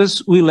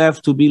Texas will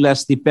have to be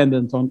less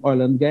dependent on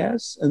oil and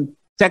gas, and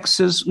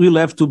Texas will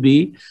have to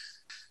be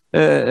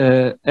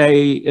a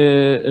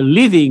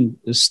leading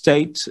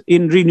state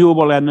in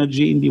renewable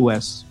energy in the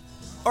U.S.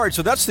 All right,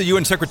 so that's the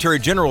UN Secretary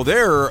General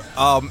there.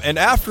 And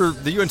after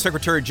the UN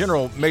Secretary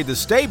General made this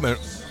statement,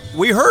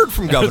 we heard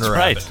from Governor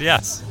Abbott. That's right,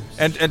 yes.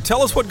 And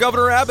tell us what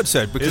Governor Abbott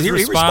said, because his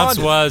response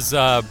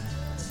responded.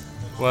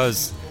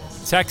 was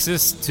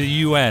Texas to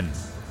UN,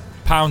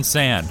 pound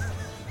sand.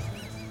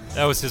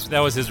 That was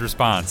his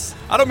response.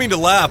 I don't mean to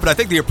laugh, but I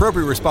think the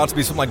appropriate response would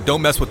be something like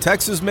 "Don't mess with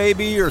Texas,"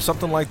 maybe, or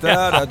something like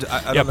that.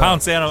 I don't know.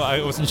 Pound sand.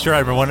 I wasn't sure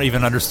everyone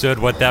even understood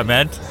what that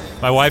meant.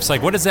 My wife's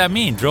like, "What does that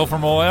mean? Drill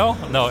from oil?"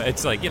 No,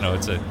 it's like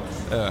it's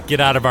a get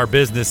out of our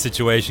business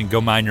situation.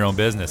 Go mind your own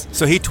business.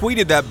 So he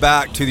tweeted that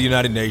back to the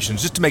United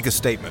Nations just to make a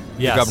statement.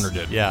 Yes. The governor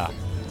did. Yeah.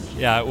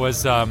 It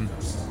was.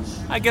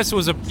 I guess it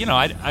was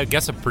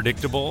a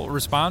predictable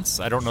response.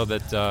 I don't know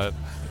that.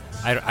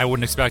 I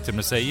wouldn't expect him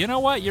to say, you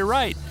know what, you're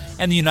right.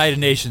 And the United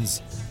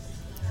Nations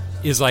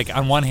is like,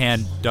 on one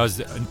hand, does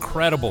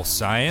incredible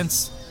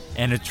science,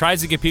 and it tries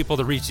to get people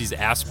to reach these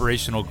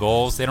aspirational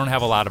goals. They don't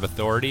have a lot of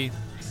authority,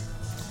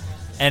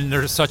 and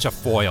they're such a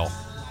foil.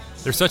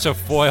 They're such a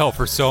foil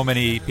for so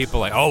many people.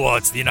 Like, oh well,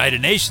 it's the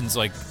United Nations.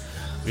 Like,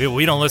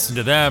 we don't listen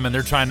to them, and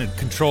they're trying to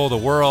control the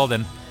world.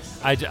 And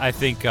I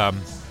think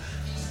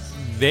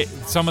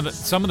some of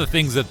the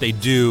things that they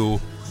do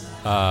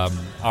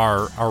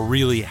are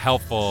really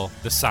helpful.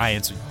 The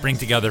science, bring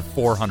together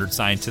 400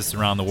 scientists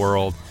around the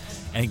world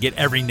and get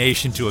every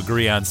nation to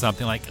agree on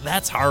something. Like,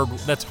 that's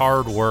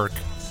hard work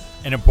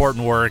and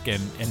important work,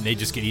 and they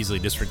just get easily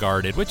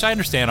disregarded, which I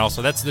understand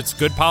also. That's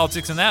good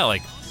politics in that.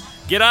 Like,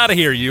 get out of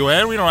here,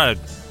 UN. We don't want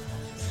to.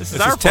 This is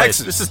our place.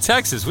 Texas. This is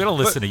Texas. We don't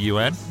listen to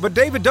UN. But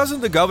David,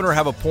 doesn't the governor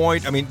have a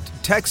point? I mean,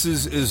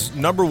 Texas is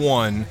number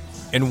one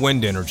in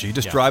wind energy.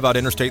 Just drive out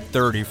Interstate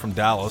 30 from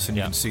Dallas, and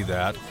you can see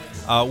that.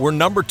 We're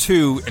number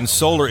two in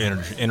solar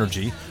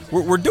energy.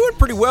 We're doing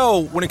pretty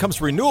well when it comes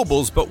to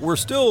renewables, but we're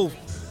still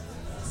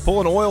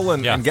pulling oil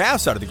and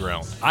gas out of the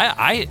ground.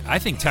 I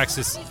think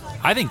Texas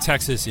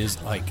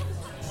is like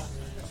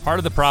part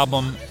of the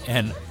problem,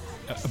 and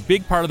a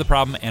big part of the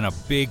problem, and a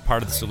big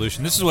part of the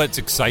solution. This is what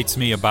excites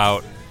me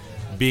about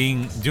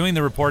doing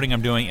the reporting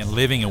I'm doing and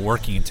living and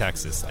working in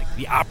Texas. Like,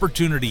 the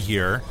opportunity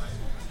here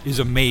is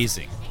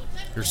amazing.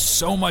 There's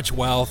so much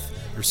wealth.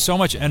 There's so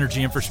much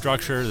energy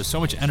infrastructure. There's so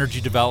much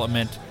energy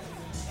development.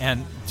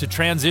 And to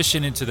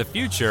transition into the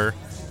future,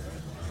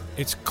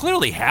 it's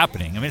clearly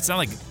happening. I mean, it's not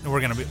like we're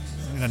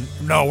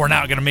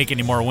not going to make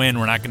any more wind.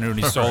 We're not going to do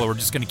any solar. We're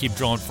just going to keep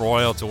drilling for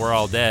oil till we're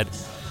all dead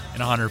in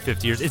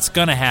 150 years. It's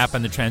going to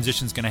happen. The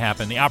transition's going to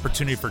happen. The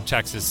opportunity for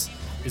Texas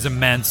is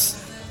immense.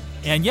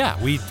 And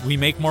yeah, we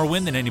make more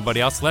wind than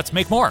anybody else. Let's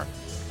make more,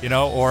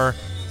 or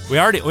we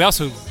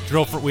also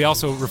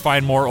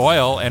refine more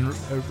oil and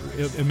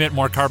emit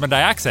more carbon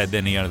dioxide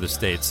than any other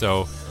state.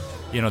 So,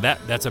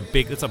 that's a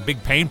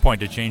big pain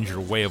point to change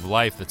your way of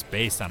life that's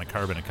based on a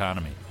carbon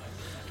economy.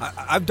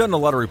 I've done a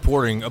lot of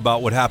reporting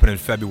about what happened in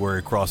February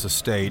across the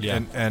state,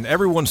 and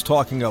everyone's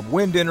talking up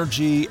wind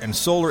energy and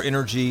solar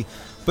energy.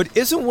 But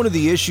isn't one of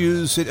the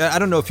issues? I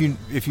don't know if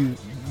you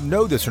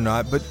know this or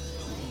not, but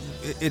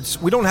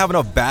we don't have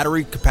enough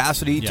battery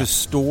capacity to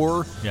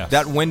store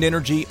that wind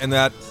energy and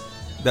that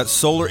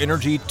solar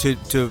energy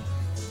to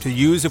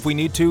use if we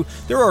need to.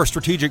 There are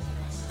strategic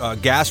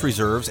gas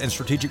reserves and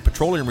strategic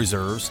petroleum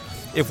reserves.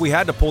 If we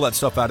had to pull that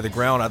stuff out of the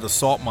ground, out of the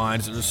salt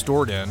mines that are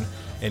stored in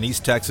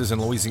East Texas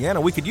and Louisiana,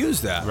 we could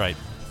use that. Right.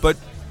 But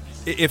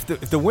if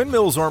the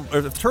windmills aren't,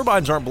 if the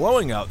turbines aren't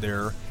blowing out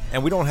there,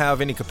 and we don't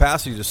have any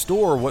capacity to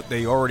store what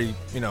they already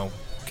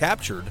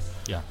captured,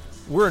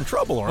 we're in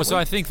trouble, aren't we? So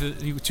I think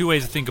the two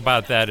ways to think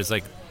about that is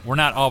like we're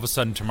not all of a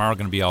sudden tomorrow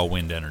going to be all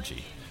wind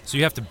energy. So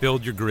you have to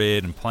build your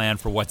grid and plan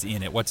for what's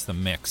in it. What's the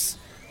mix?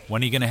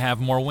 When are you going to have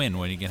more wind?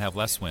 When are you going to have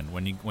less wind?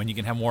 When you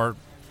can have more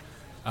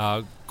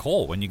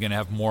coal? When are you going to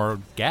have more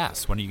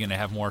gas? When are you going to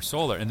have more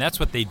solar? And that's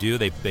what they do.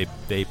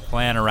 They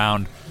plan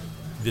around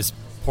this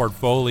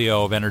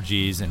portfolio of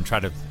energies and try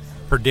to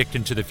predict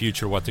into the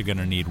future what they're going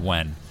to need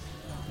when.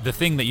 The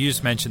thing that you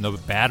just mentioned, the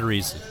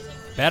batteries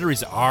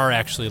are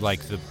actually like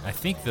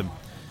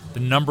the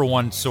number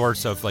one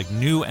source of like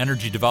new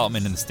energy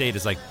development in the state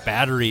is like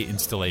battery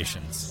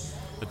installations.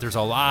 But there's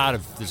a lot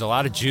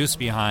of juice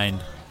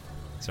behind.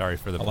 Sorry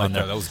for the pun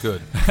there. That was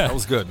good. That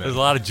was good, man. There's a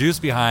lot of juice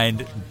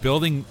behind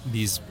building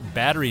these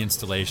battery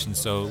installations.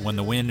 So when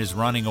the wind is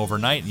running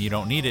overnight and you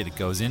don't need it, it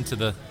goes into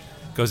the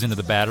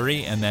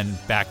battery, and then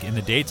back in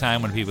the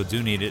daytime when people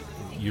do need it,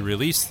 you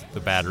release the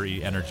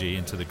battery energy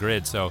into the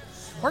grid. So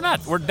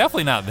we're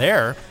definitely not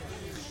there,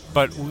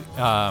 but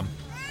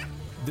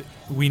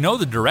we know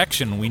the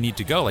direction we need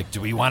to go. Like,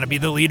 do we want to be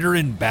the leader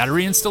in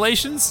battery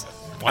installations?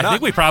 Why not? I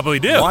think we probably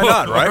do. Why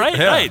not, right? Right,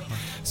 yeah. Right.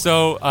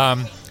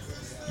 So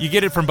you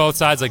get it from both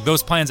sides. Like,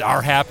 those plans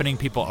are happening.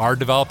 People are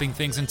developing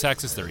things in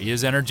Texas. There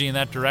is energy in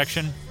that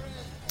direction.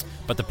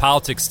 But the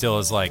politics still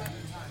is like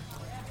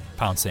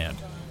pound sand.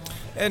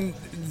 And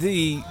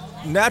the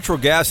natural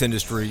gas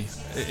industry,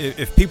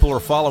 if people are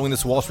following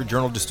this, Wall Street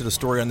Journal just did a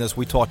story on this.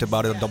 We talked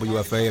about it on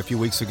WFAA a few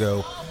weeks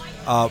ago.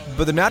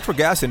 But the natural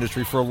gas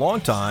industry for a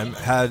long time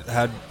had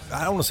I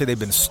don't want to say they've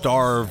been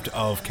starved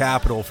of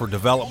capital for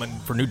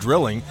development, for new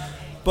drilling,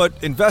 but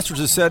investors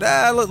have said,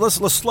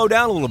 let's slow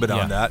down a little bit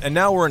on that. And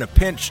now we're in a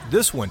pinch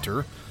this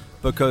winter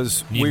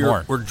because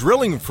we're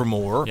drilling for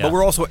more, but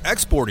we're also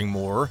exporting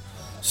more.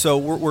 So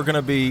we're going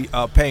to be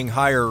paying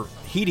higher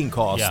heating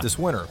costs this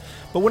winter.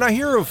 But when I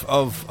hear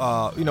of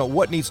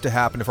what needs to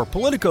happen, if our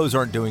politicos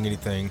aren't doing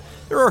anything,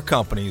 there are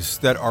companies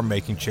that are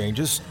making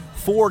changes.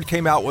 Ford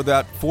came out with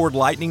that Ford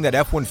Lightning, that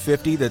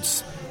F-150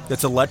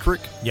 that's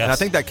electric. Yes. And I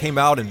think that came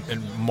out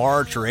in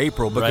March or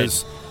April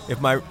because if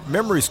my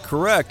memory's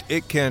correct,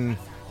 it can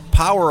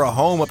power a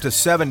home up to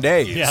 7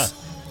 days. Yeah.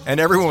 And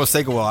everyone was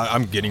thinking, well,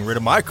 I'm getting rid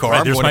of my car.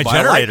 Right, there's my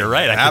generator,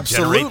 right? I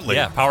Absolutely.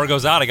 Power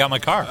goes out, I got my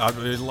car.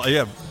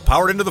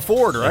 Powered into the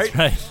Ford, right?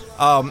 That's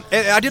right.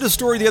 And I did a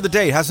story the other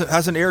day, it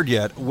hasn't aired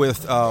yet,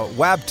 with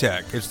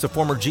Wabtec. It's the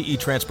former GE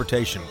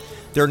Transportation.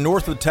 They're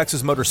north of the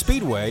Texas Motor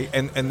Speedway,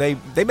 and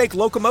they make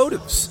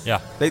locomotives.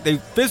 Yeah. They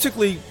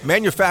physically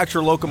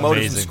manufacture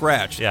locomotives from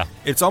scratch. Yeah.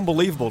 It's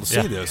unbelievable to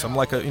see this. I'm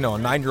like a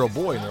 9-year-old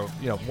boy,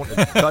 and wanting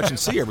to touch and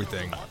see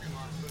everything.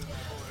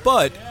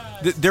 But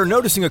they're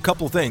noticing a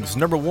couple of things.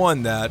 Number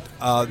one, that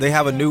they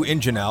have a new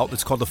engine out.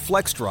 It's called the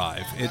Flex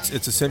Drive.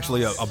 It's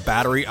essentially a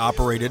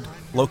battery-operated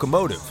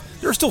locomotive.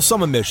 There are still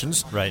some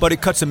emissions, but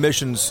it cuts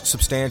emissions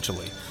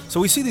substantially.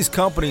 So we see these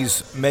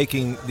companies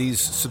making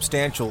these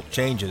substantial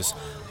changes.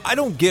 I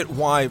don't get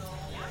why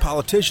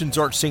politicians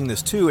aren't seeing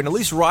this too, and at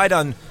least ride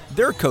on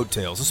their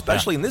coattails,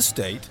 especially in this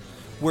state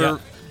where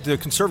the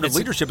conservative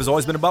leadership has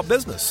always been about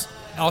business.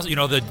 Also,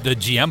 the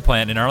GM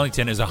plant in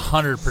Arlington is runs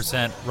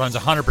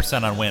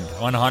 100% on wind,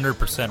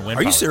 100% wind.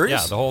 Are you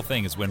serious? Yeah, the whole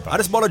thing is wind power. I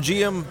just bought a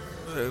GM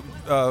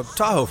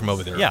Tahoe from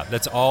over there. Yeah,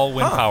 that's all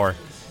wind power.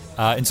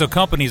 And so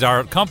companies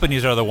are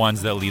the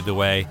ones that lead the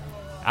way.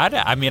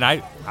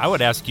 I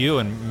would ask you,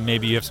 and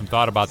maybe you have some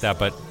thought about that,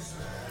 but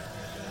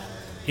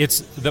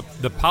it's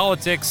the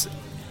politics.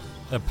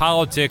 The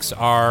politics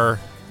are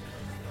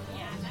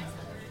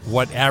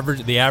what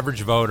the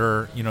average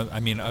voter. I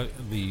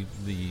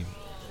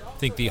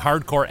think the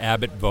hardcore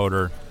Abbott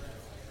voter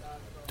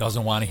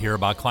doesn't want to hear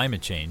about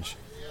climate change.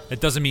 It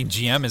doesn't mean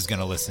GM is going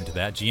to listen to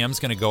that. GM's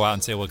going to go out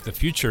and say, look, the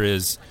future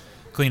is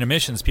clean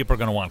emissions. People are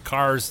going to want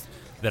cars.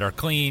 that are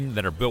clean,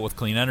 that are built with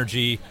clean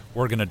energy.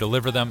 We're going to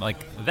deliver them. Like,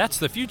 that's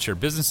the future.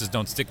 Businesses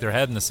don't stick their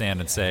head in the sand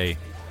and say,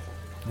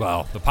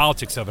 well, the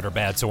politics of it are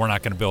bad, so we're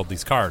not going to build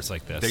these cars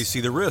like this. They see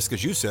the risk,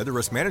 as you said, the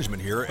risk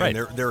management here, right.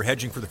 and they're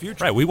hedging for the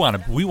future. Right. We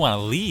want to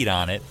lead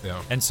on it.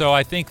 Yeah. And so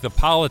I think the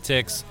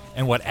politics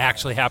and what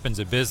actually happens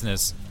at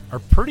business are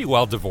pretty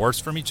well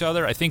divorced from each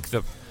other. I think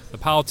the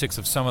politics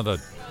of some of the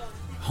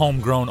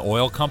homegrown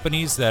oil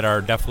companies that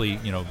are definitely,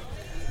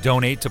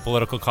 donate to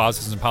political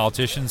causes and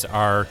politicians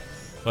are,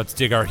 let's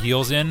dig our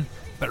heels in.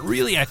 But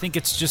really, I think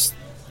it's just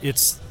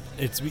it's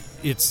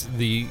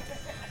the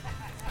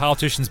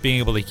politicians being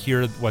able to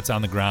hear what's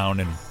on the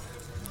ground, and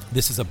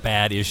this is a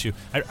bad issue.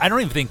 I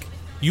don't even think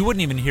you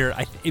wouldn't even hear.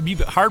 It'd be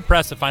hard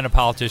pressed to find a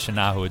politician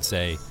now who would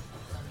say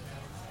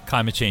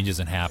climate change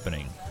isn't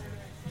happening.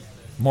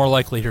 More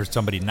likely to hear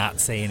somebody not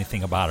say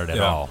anything about it at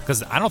all,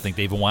 because I don't think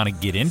they even want to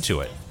get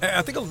into it.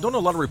 I think don't know a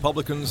lot of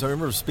Republicans. I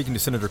remember speaking to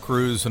Senator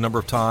Cruz a number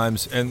of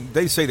times, and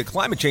they say that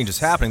climate change is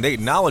happening. They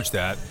acknowledge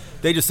that.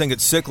 They just think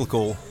it's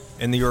cyclical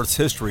in the Earth's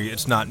history.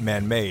 It's not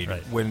man-made.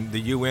 Right. When the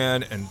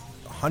UN and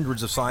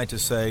hundreds of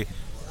scientists say,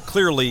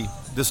 clearly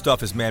this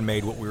stuff is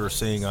man-made, what we were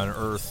seeing on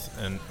Earth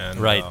and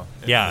right.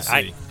 In the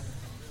sea.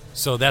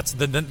 So that's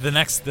the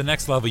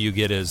next level you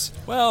get is,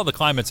 well, the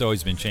climate's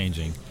always been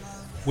changing,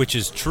 which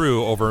is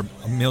true over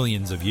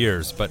millions of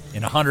years, but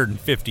in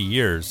 150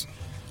 years,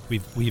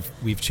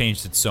 we've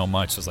changed it so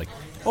much. So it's like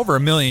over a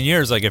million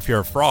years. Like if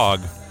you're a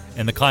frog,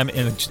 and the climate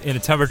and the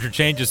temperature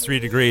changes 3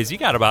 degrees, you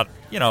got about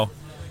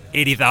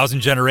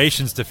 80,000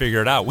 generations to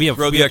figure it out. We have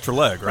grow the extra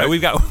leg, right? We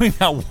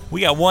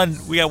got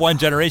one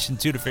generation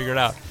to figure it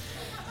out.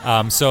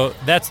 So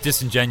that's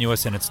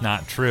disingenuous and it's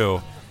not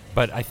true.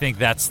 But I think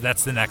that's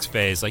the next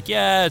phase. Like,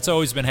 yeah, it's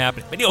always been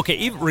happening. But okay,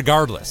 even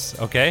regardless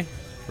of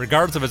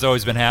it's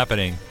always been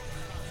happening,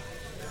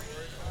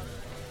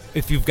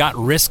 if you've got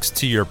risks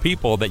to your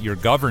people that you're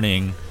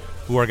governing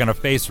who are going to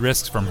face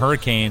risks from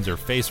hurricanes or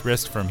face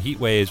risks from heat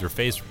waves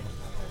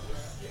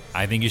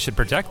I think you should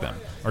protect them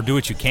or do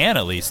what you can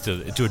at least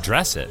to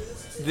address it.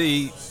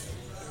 The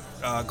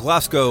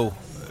Glasgow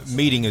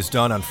meeting is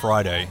done on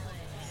Friday.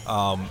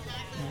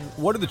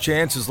 What are the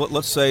chances,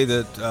 let's say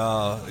that,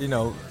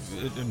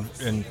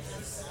 in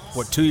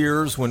 2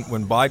 years when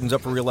Biden's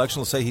up for re-election,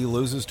 let's say he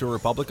loses to a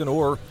Republican,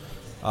 or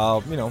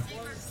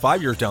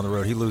 5 years down the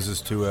road he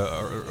loses to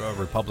a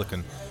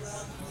Republican.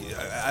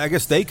 I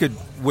guess they could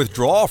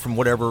withdraw from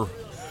whatever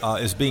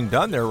is being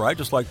done there, right?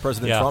 Just like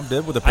President Trump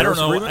did with the Paris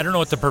Agreement. I don't know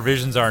what the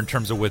provisions are in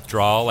terms of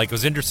withdrawal. Like, it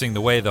was interesting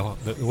the way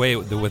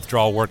the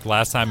withdrawal worked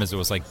last time is it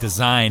was like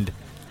designed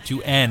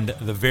to end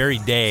the very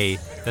day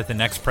that the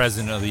next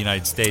president of the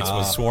United States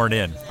was sworn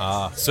in.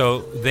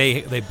 So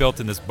they built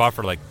in this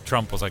buffer. Like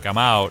Trump was like, I'm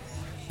out,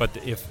 but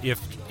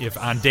if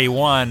on day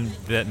one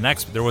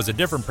there was a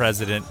different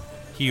president,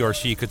 he or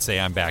she could say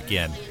I'm back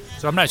in.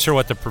 So I'm not sure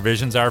what the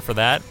provisions are for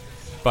that,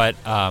 but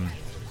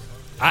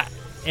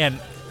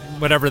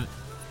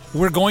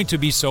we're going to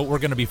be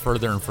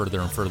further and further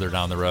and further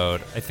down the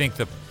road. I think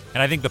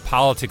the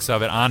politics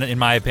of it, in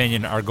my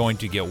opinion, are going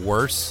to get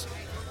worse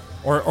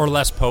or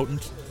less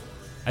potent.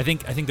 I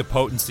think the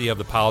potency of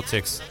the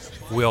politics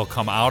will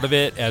come out of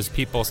it as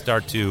people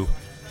start to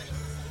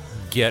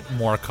get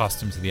more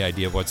accustomed to the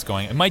idea of what's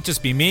going on. It might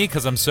just be me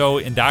because I'm so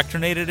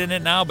indoctrinated in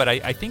it now, but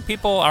I think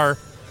people are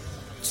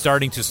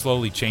starting to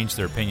slowly change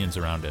their opinions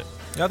around it.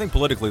 I think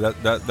politically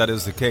that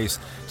is the case.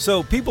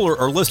 So people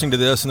are listening to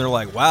this and they're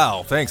like,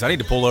 "Wow, thanks! I need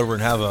to pull over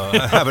and have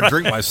a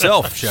drink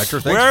myself."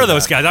 Schechter, thanks. Where are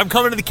those guys? I'm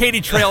coming to the Katy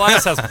Trail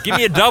Ice House. Give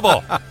me a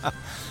double.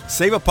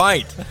 Save a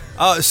pint.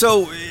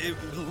 So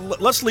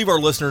let's leave our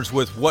listeners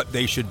with what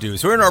they should do.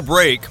 So in our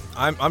break,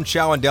 I'm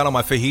chowing down on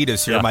my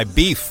fajitas here, my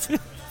beef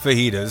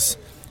fajitas.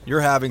 You're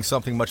having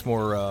something much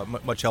more,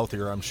 much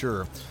healthier, I'm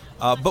sure.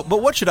 But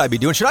what should I be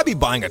doing? Should I be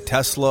buying a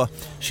Tesla?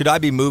 Should I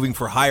be moving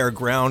for higher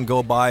ground,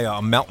 go buy a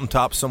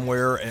mountaintop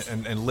somewhere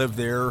and live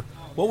there?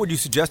 What would you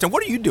suggest? And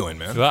what are you doing,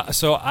 man?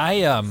 So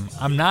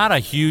I'm not a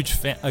huge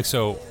fan.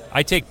 So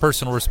I take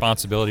personal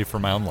responsibility for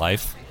my own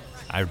life.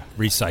 I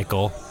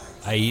recycle.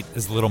 I eat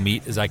as little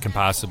meat as I can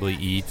possibly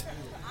eat.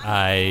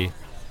 And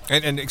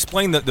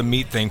explain the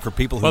meat thing for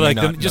people who may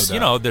not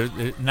know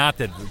that. Not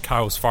that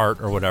cows fart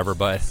or whatever,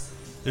 but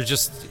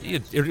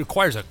it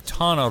requires a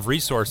ton of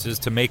resources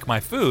to make my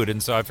food,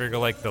 and so I figure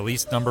like the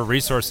least number of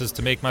resources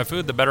to make my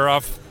food, the better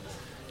off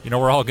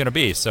we're all going to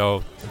be.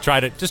 So try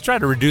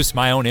to reduce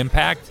my own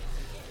impact,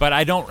 but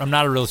I'm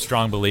not a real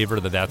strong believer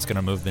that that's going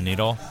to move the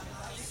needle.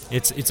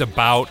 It's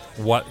about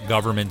what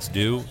governments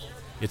do.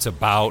 It's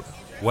about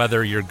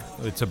whether you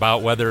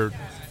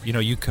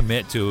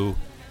commit to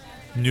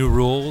new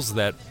rules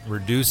that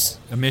reduce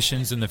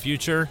emissions in the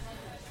future.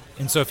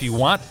 And so if you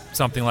want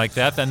something like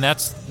that, then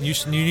you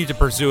need to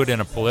pursue it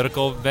in a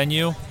political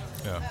venue.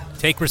 Yeah.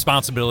 Take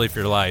responsibility for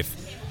your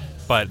life.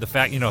 But the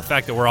fact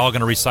that we're all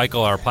going to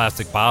recycle our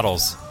plastic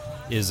bottles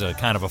is a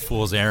kind of a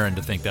fool's errand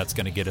to think that's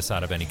going to get us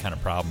out of any kind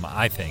of problem,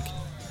 I think.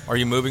 Are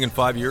you moving in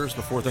 5 years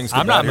before things get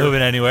I'm not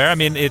moving anywhere. I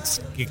mean, it's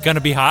going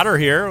to be hotter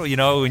here,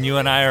 when you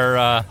and I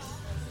are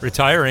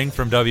retiring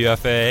from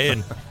WFAA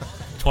in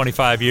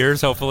 25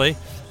 years, hopefully.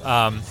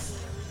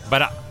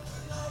 But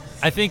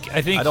I think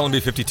I'd only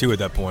be 52 at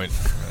that point.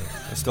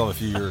 I still have a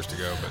few years to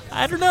go, but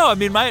I don't know. I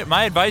mean,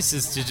 my advice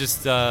is to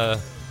just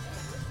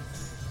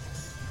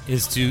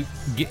is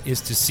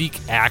to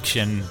seek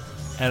action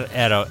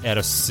at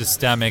a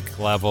systemic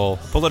level,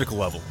 political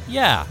level.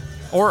 Yeah,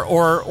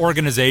 or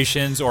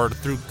organizations, or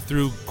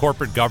through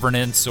corporate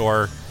governance,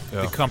 or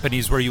the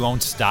companies where you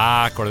own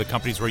stock, or the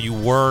companies where you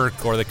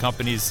work, or the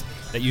companies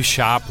that you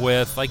shop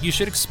with. Like, you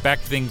should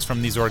expect things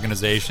from these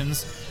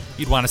organizations.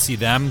 You'd want to see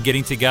them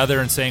getting together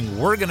and saying,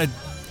 we're going to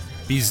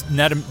be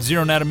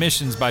zero net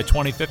emissions by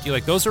 2050.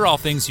 Like, those are all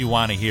things you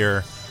want to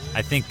hear.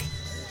 I think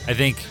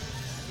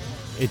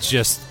it's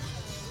just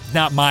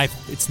not my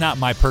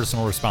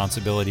personal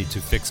responsibility to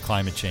fix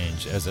climate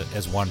change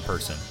as one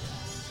person.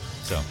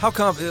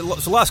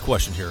 So last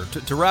question here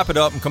to wrap it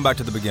up and come back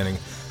to the beginning.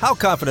 How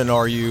confident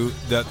are you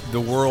that the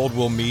world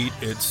will meet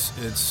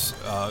its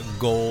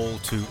goal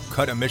to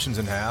cut emissions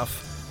in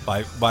half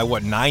by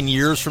what, 9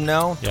 years from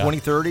now,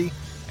 2030,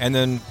 and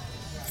then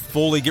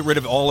fully get rid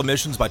of all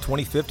emissions by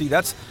 2050?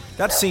 That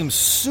seems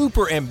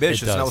super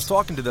ambitious. And I was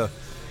talking to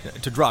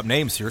drop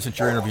names here, since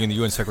you're interviewing the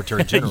UN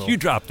Secretary General. You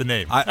dropped the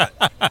name.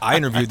 I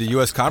interviewed the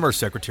U.S. Commerce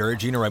Secretary,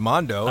 Gina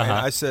Raimondo, and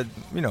I said,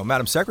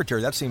 Madam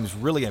Secretary, that seems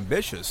really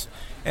ambitious.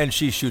 And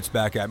she shoots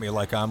back at me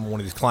like I'm one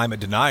of these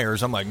climate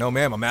deniers. I'm like, no,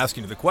 ma'am, I'm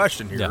asking you the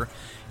question here.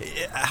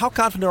 Yeah. How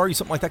confident are you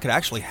something like that could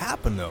actually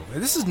happen, though?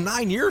 This is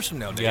 9 years from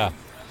now, Dave. Yeah.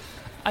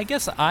 I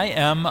guess I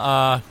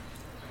am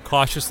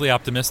cautiously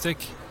optimistic.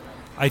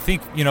 I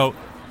think,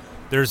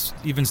 there's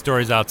even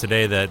stories out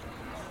today that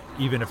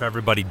even if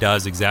everybody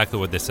does exactly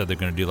what they said they're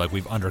going to do, like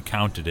we've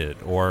undercounted it,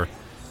 or,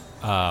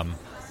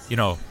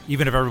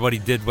 even if everybody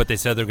did what they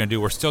said they're going to do,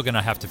 we're still going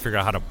to have to figure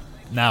out how to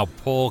now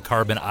pull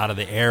carbon out of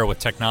the air with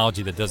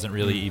technology that doesn't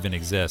really even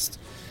exist.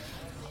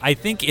 I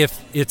think if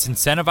it's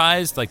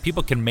incentivized, like,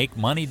 people can make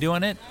money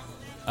doing it.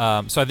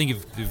 So I think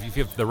if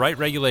you have the right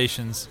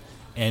regulations,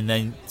 and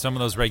then some of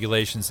those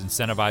regulations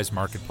incentivize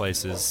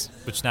marketplaces,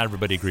 which not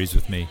everybody agrees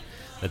with me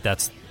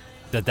that's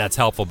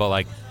helpful, but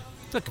like,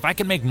 look, if I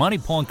can make money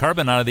pulling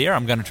carbon out of the air,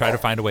 I'm going to try to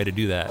find a way to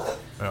do that.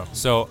 Yeah.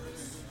 So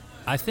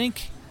I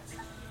think,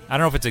 I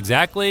don't know if it's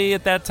exactly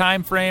at that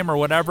time frame or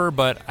whatever,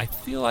 but I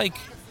feel like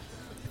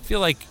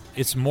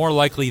it's more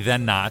likely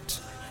than not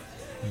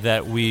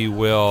that we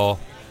will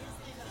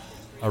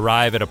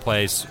arrive at a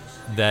place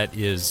that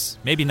is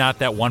maybe not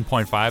that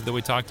 1.5 that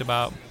we talked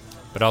about,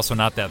 but also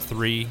not that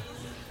 3.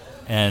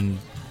 And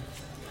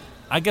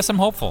I guess I'm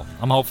hopeful.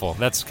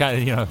 That's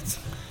kind of,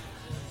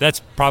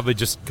 that's probably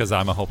just because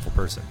I'm a hopeful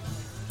person.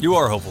 You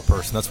are a hopeful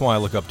person. That's why I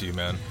look up to you,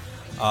 man.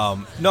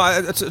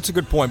 It's a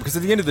good point, because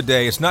at the end of the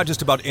day, it's not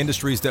just about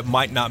industries that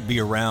might not be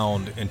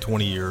around in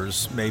 20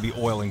 years, maybe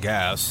oil and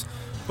gas,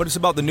 but it's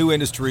about the new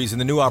industries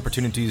and the new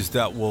opportunities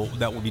that will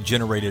be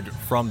generated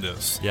from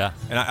this. Yeah.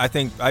 And I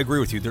think I agree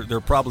with you. There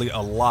are probably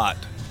a lot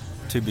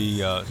to be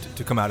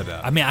to come out of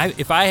that. I mean,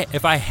 if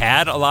I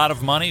had a lot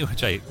of money,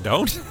 which I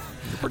don't.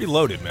 You're pretty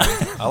loaded, man.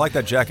 I like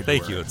that jacket.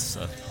 Thank you. It's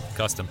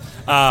custom.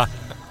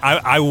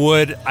 I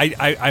would.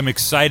 I'm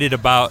excited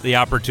about the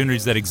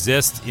opportunities that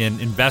exist in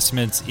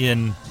investments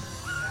in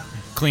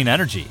clean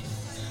energy.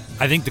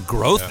 I think the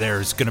growth there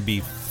is going to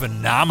be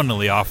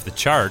phenomenally off the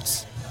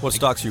charts. What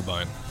stocks are you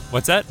buying?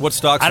 What's that? What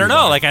stocks? I don't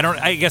know. Like,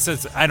 I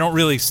guess I don't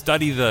really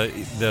study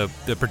the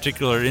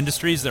particular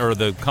industries or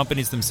the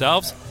companies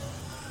themselves,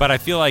 but I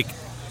feel like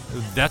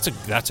that's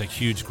a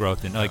huge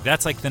growth, and like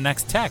that's like the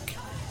next tech.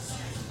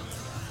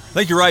 I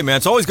think you're right, man.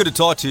 It's always good to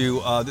talk to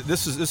you.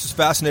 This is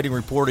fascinating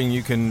reporting.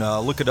 You can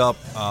look it up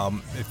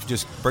if you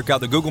just break out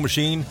the Google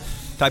machine,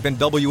 type in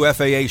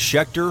WFAA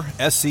Schechter,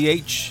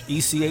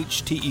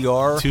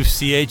 SCHECHTER. 2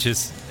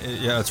 CHs.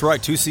 Yeah, that's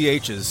right, 2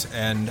 CHs,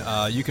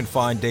 and you can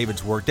find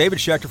David's work. David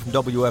Schechter from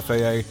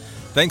WFAA.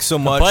 Thanks so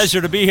much. A pleasure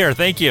to be here.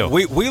 Thank you.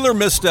 Wheeler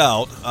missed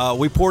out.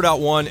 We poured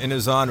out one in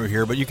his honor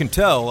here, but you can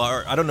tell,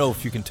 or I don't know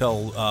if you can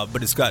tell,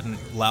 but it's gotten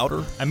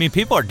louder. I mean,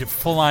 people are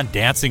full-on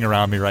dancing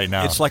around me right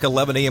now. It's like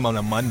 11 a.m. on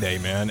a Monday,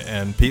 man,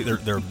 and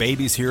there are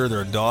babies here, there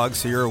are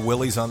dogs here.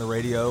 Willie's on the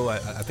radio. I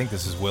think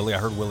this is Willie. I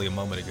heard Willie a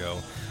moment ago.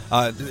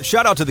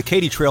 Shout out to the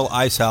Katy Trail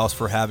Ice House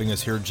for having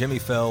us here. Jimmy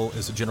Fell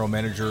is the general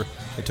manager.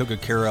 They took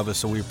good care of us,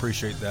 so we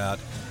appreciate that.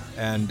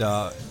 And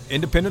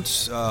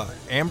Independence,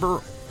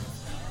 Amber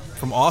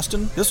from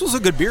Austin. This was a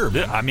good beer,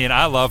 man. I mean,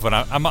 I love when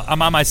I'm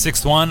on my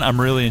 6th one.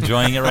 I'm really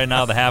enjoying it right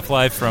now, the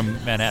Half-Life from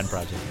Manhattan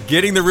Project.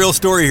 Getting the real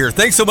story here.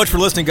 Thanks so much for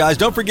listening, guys.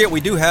 Don't forget,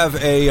 we do have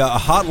a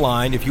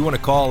hotline if you want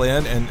to call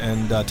in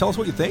and tell us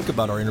what you think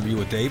about our interview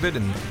with David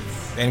and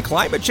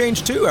climate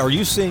change, too. Are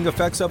you seeing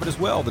effects of it as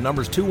well? The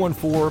number is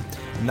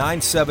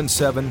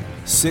 214-977-6020.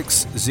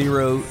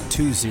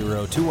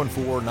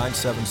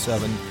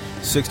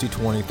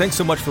 214-977-6020. Thanks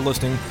so much for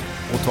listening.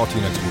 We'll talk to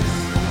you next week.